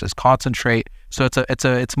heat versus concentrate. So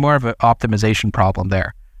it's more of an optimization problem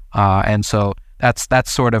there. And so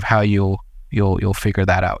that's sort of how you'll figure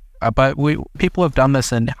that out. But people have done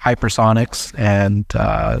this in hypersonics and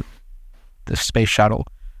the space shuttle.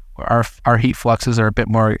 Our heat fluxes are a bit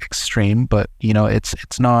more extreme, but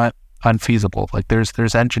it's not unfeasible.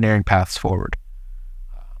 There's engineering paths forward,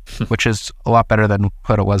 which is a lot better than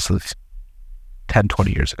what it was 10,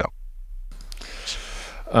 20 years ago.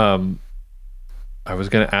 I was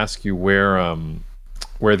going to ask you where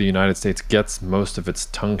the United States gets most of its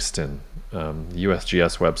tungsten. The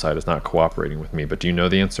USGS website is not cooperating with me, but do you know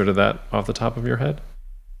the answer to that off the top of your head?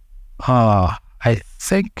 I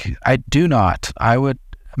think I do not. I would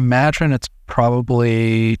imagine it's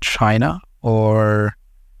probably China or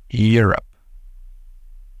Europe,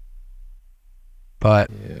 but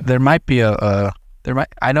there might be I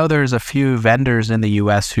know there's a few vendors in the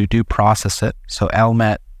US who do process it. So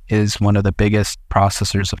Elmet is one of the biggest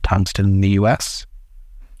processors of tungsten in the US.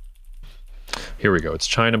 Here we go. It's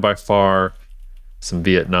China by far, some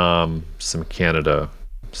Vietnam, some Canada,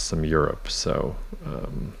 some Europe. So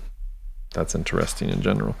that's interesting in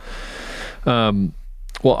general.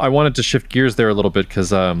 Well, I wanted to shift gears there a little bit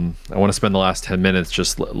because I want to spend the last 10 minutes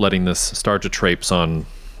just letting this start to traipse on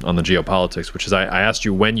the geopolitics, which is I asked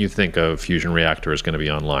you when you think a fusion reactor is going to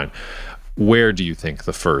be online. Where do you think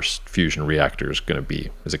the first fusion reactor is going to be?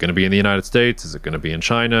 Is it going to be in the United States? Is it going to be in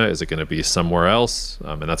China? Is it going to be somewhere else?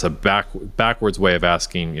 And that's a backwards way of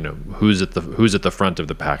asking, who's at the front of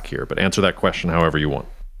the pack here. But answer that question however you want.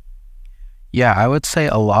 Yeah, I would say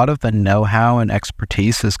a lot of the know-how and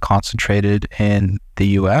expertise is concentrated in the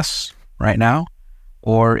US right now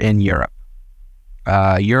or in Europe.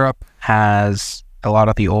 Europe has a lot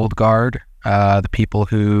of the old guard, the people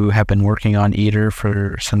who have been working on ITER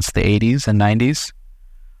since the 80s and 90s.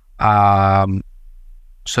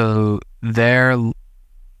 So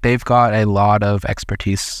they've got a lot of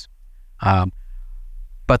expertise,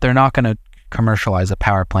 but they're not going to commercialize a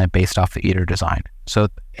power plant based off the ITER design. So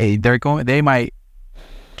they might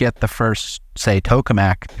get the first, say,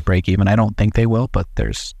 tokamak break even. I don't think they will, but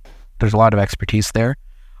there's a lot of expertise there.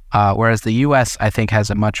 Whereas the US, I think, has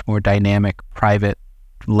a much more dynamic,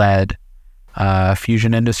 private-led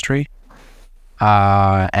fusion industry,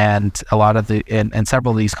 and a lot of and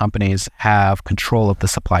several of these companies have control of the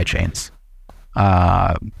supply chains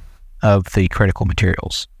of the critical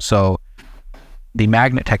materials. So the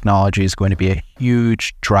magnet technology is going to be a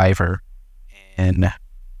huge driver in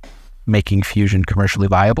making fusion commercially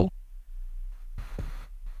viable.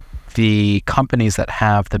 the companies that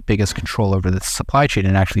have the biggest control over the supply chain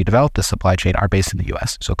and actually develop the supply chain are based in the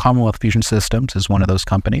US. So Commonwealth Fusion Systems is one of those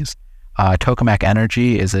companies. Tokamak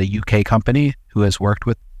Energy is a UK company who has worked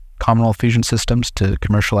with Commonwealth Fusion Systems to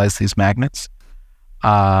commercialize these magnets.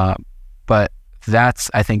 But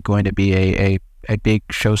that's, I think, going to be a big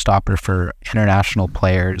showstopper for international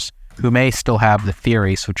players who may still have the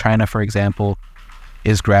theory. So China, for example,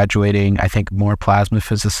 is graduating, I think, more plasma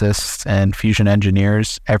physicists and fusion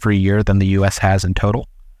engineers every year than the US has in total.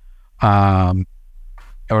 Or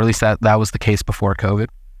at least that was the case before COVID.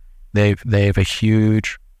 They have a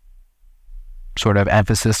huge sort of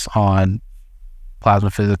emphasis on plasma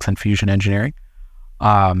physics and fusion engineering.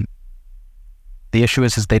 The issue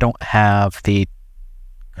is they don't have the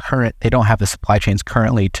supply chains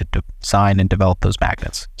currently to design and develop those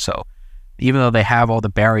magnets. So even though they have all the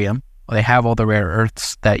barium, they have all the rare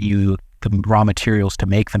earths the raw materials to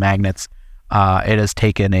make the magnets, it has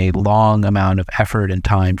taken a long amount of effort and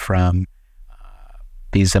time from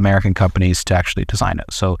these American companies to actually design it.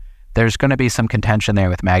 So there's going to be some contention there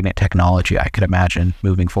with magnet technology, I could imagine,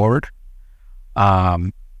 moving forward.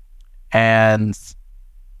 And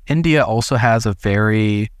India also has a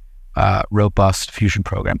very robust fusion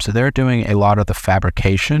program. So they're doing a lot of the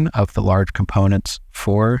fabrication of the large components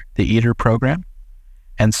for the ITER program.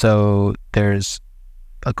 And so there's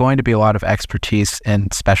going to be a lot of expertise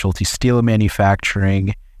in specialty steel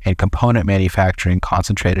manufacturing and component manufacturing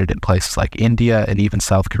concentrated in places like India and even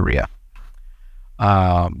South Korea.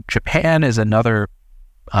 Japan is another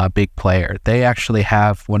big player. They actually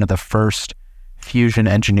have one of the first fusion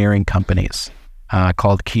engineering companies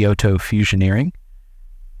called Kyoto Fusioneering.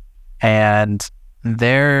 And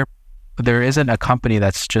there isn't a company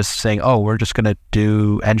that's just saying, oh, we're just going to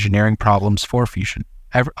do engineering problems for fusion.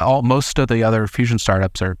 Most of the other fusion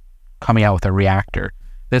startups are coming out with a reactor.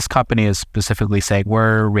 This company is specifically saying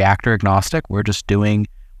we're reactor agnostic. We're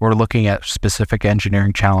looking at specific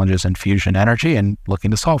engineering challenges in fusion energy and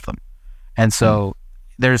looking to solve them. And so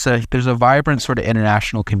there's a vibrant sort of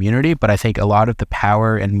international community, but I think a lot of the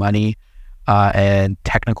power and money and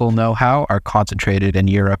technical know-how are concentrated in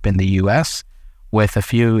Europe and the US, with a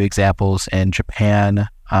few examples in Japan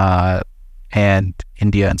and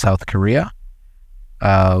India and South Korea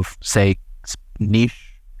of, say,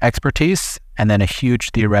 niche expertise, and then a huge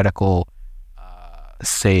theoretical,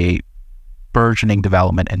 say, burgeoning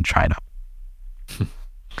development in China.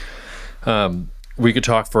 We could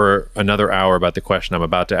talk for another hour about the question I'm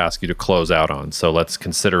about to ask you to close out on. So let's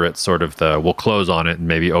consider it sort of we'll close on it and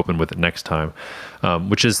maybe open with it next time,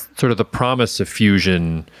 which is sort of the promise of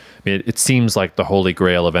fusion. I mean, it seems like the holy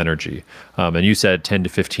grail of energy. And you said 10 to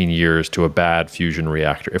 15 years to a bad fusion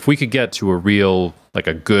reactor. If we could get to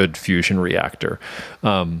a good fusion reactor,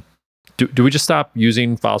 do we just stop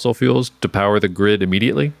using fossil fuels to power the grid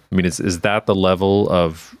immediately? I mean, is that the level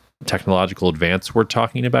of technological advance we're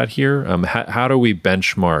talking about here? How do we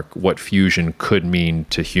benchmark what fusion could mean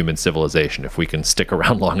to human civilization if we can stick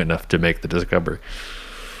around long enough to make the discovery?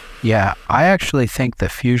 Yeah, I actually think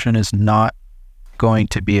that fusion is not going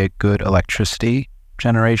to be a good electricity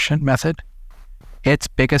generation method. Its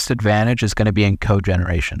biggest advantage is going to be in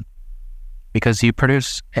cogeneration, because you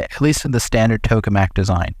produce, at least in the standard tokamak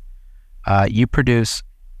design, you produce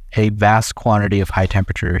a vast quantity of high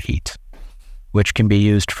temperature heat, which can be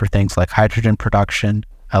used for things like hydrogen production,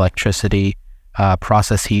 electricity,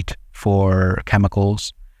 process heat for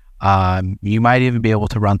chemicals. You might even be able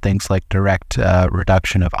to run things like direct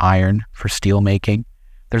reduction of iron for steel making.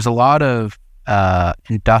 There's a lot of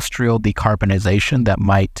industrial decarbonization that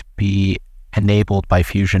might be enabled by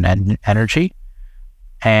fusion energy.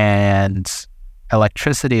 And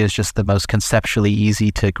electricity is just the most conceptually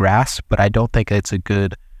easy to grasp, but I don't think it's a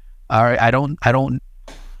good, I don't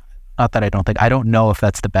know if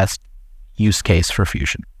that's the best use case for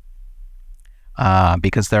fusion.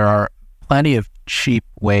 Because there are plenty of cheap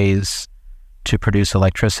ways to produce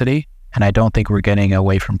electricity, and I don't think we're getting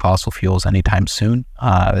away from fossil fuels anytime soon.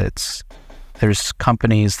 There's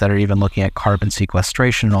companies that are even looking at carbon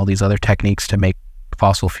sequestration and all these other techniques to make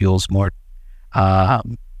fossil fuels more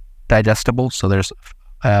digestible. So there's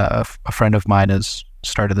a friend of mine has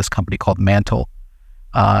started this company called Mantle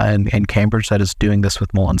in Cambridge that is doing this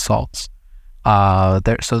with molten salts. I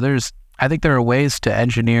think there are ways to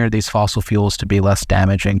engineer these fossil fuels to be less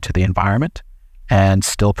damaging to the environment and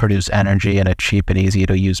still produce energy in a cheap and easy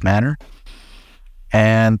to use manner.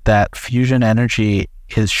 And that fusion energy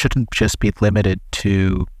shouldn't just be limited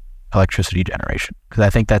to electricity generation, because I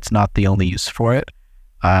think that's not the only use for it.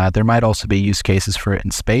 There might also be use cases for it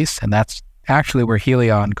in space, and that's actually where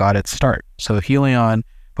Helion got its start. So Helion,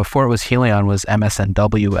 before it was Helion, was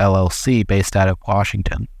MSNW LLC based out of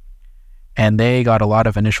Washington. and they got a lot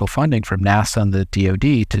of initial funding from NASA and the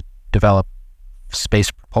DoD to develop space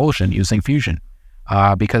propulsion using fusion,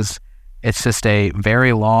 because it's just a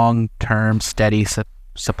very long-term, steady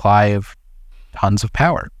supply of tons of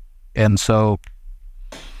power. And so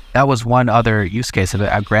that was one other use case of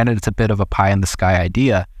it. Granted, it's a bit of a pie-in-the-sky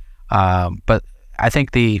idea, but I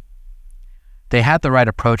think they had the right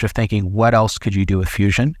approach of thinking, what else could you do with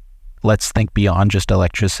fusion? Let's think beyond just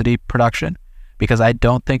electricity production, because I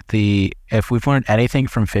don't think if we've learned anything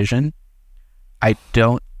from fission, I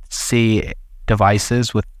don't see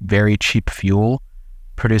devices with very cheap fuel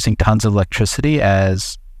producing tons of electricity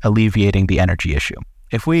as alleviating the energy issue.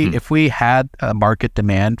 If we had a market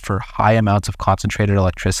demand for high amounts of concentrated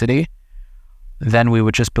electricity, then we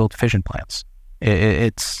would just build fission plants.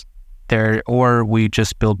 It's there, or we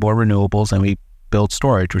just build more renewables and we build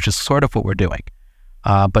storage, which is sort of what we're doing.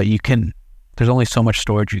 But there's only so much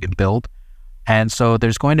storage you can build, and so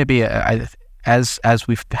there's going to be as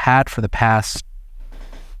we've had for the past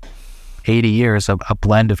 80 years, a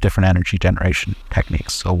blend of different energy generation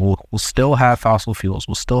techniques. So we'll still have fossil fuels.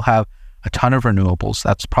 We'll still have a ton of renewables.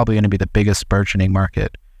 That's probably going to be the biggest burgeoning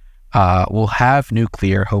market. We'll have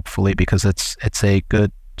nuclear, hopefully, because it's a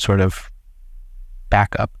good sort of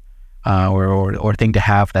backup or thing to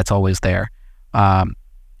have that's always there. And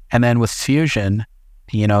then with fusion,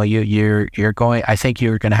 you're going. I think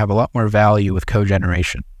you're going to have a lot more value with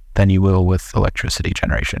cogeneration than you will with electricity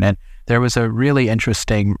generation. And there was a really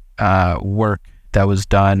interesting work that was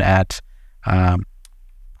done at. I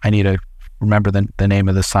need to remember the name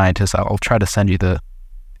of the scientist. I'll try to send you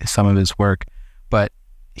some of his work. But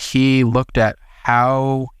he looked at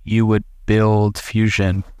how you would build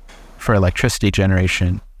fusion for electricity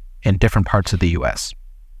generation in different parts of the U.S.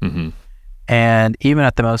 Mm-hmm. And even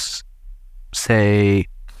at the most, say,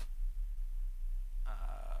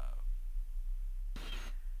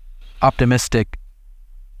 optimistic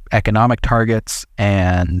economic targets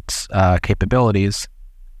and capabilities,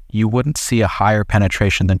 you wouldn't see a higher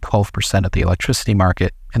penetration than 12% of the electricity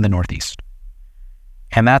market in the Northeast.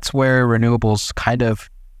 And that's where renewables kind of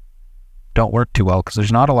don't work too well, because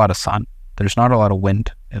there's not a lot of sun, there's not a lot of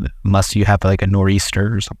wind, unless you have like a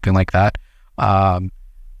nor'easter or something like that. And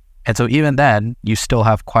so even then, you still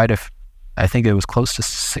have I think it was close to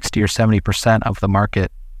 60 or 70% of the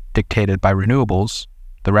market dictated by renewables,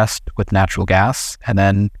 the rest with natural gas, and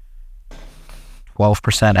then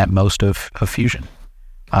 12% at most of fusion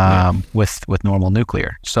with normal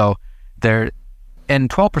nuclear. So and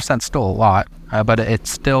 12% still a lot, but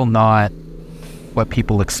it's still not what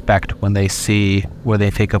people expect when they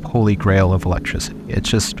think of holy grail of electricity. It's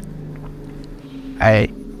just,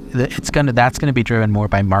 that's going to be driven more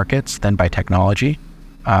by markets than by technology.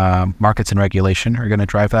 Markets and regulation are going to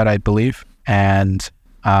drive that, I believe. And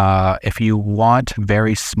if you want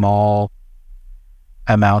very small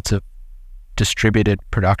amounts of distributed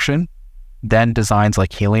production, then designs like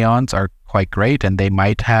Helions are quite great, and they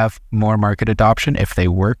might have more market adoption if they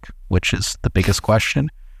work, which is the biggest question.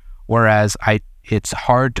 Whereas it's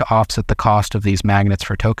hard to offset the cost of these magnets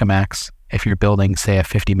for tokamaks if you're building, say, a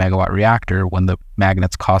 50 megawatt reactor when the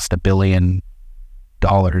magnets cost $1 billion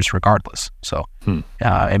regardless. So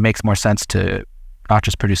it makes more sense to not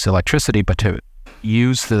just produce electricity, but to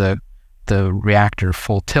use the reactor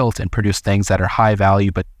full tilt and produce things that are high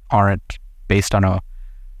value but aren't based on a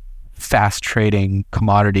fast trading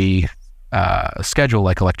commodity schedule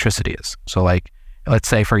like electricity is. So like, let's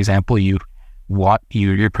say, for example, you're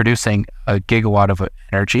producing a gigawatt of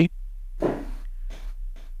energy,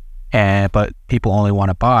 but people only want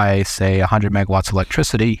to buy, say, 100 megawatts of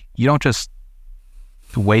electricity. You don't just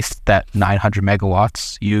waste that 900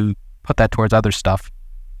 megawatts. You put that towards other stuff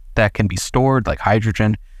that can be stored, like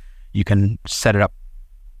hydrogen. You can set it up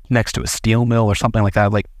next to a steel mill or something like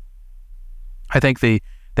that. Like, I think the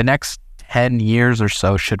next 10 years or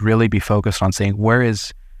so should really be focused on saying, where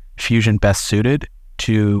is fusion best suited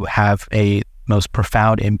to have a most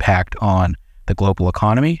profound impact on the global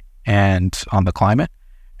economy and on the climate.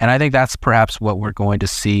 And I think that's perhaps what we're going to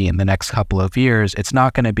see in the next couple of years. It's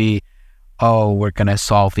not going to be, we're going to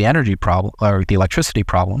solve the energy problem or the electricity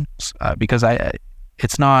problems, because it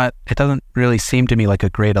doesn't really seem to me like a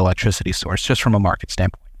great electricity source, just from a market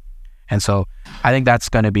standpoint. And so I think that's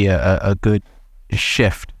going to be a good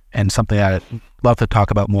shift, and something I'd love to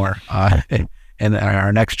talk about more in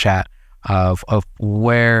our next chat of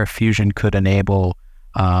where fusion could enable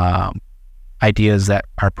ideas that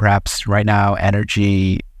are perhaps right now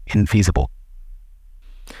energy infeasible.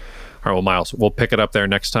 All right, well, Miles, we'll pick it up there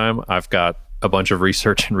next time. I've got a bunch of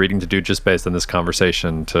research and reading to do just based on this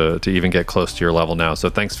conversation to even get close to your level now. So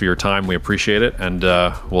thanks for your time. We appreciate it, and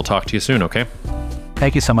we'll talk to you soon, okay?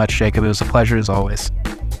 Thank you so much, Jacob. It was a pleasure as always.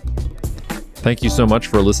 Thank you so much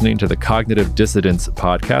for listening to the Cognitive Dissidence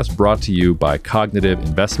podcast brought to you by Cognitive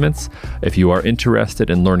Investments. If you are interested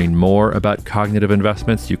in learning more about cognitive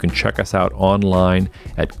investments, you can check us out online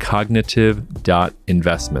at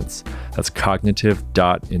cognitive.investments. That's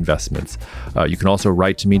cognitive.investments. You can also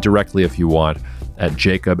write to me directly if you want at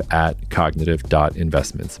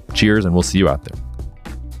jacob@cognitive.investments. Cheers, and we'll see you out there.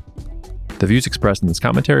 The views expressed in this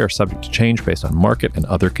commentary are subject to change based on market and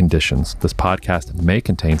other conditions. This podcast may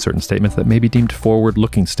contain certain statements that may be deemed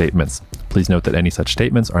forward-looking statements. Please note that any such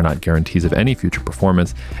statements are not guarantees of any future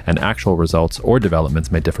performance, and actual results or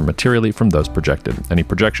developments may differ materially from those projected. Any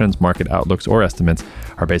projections, market outlooks, or estimates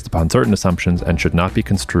are based upon certain assumptions and should not be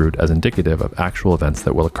construed as indicative of actual events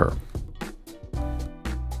that will occur.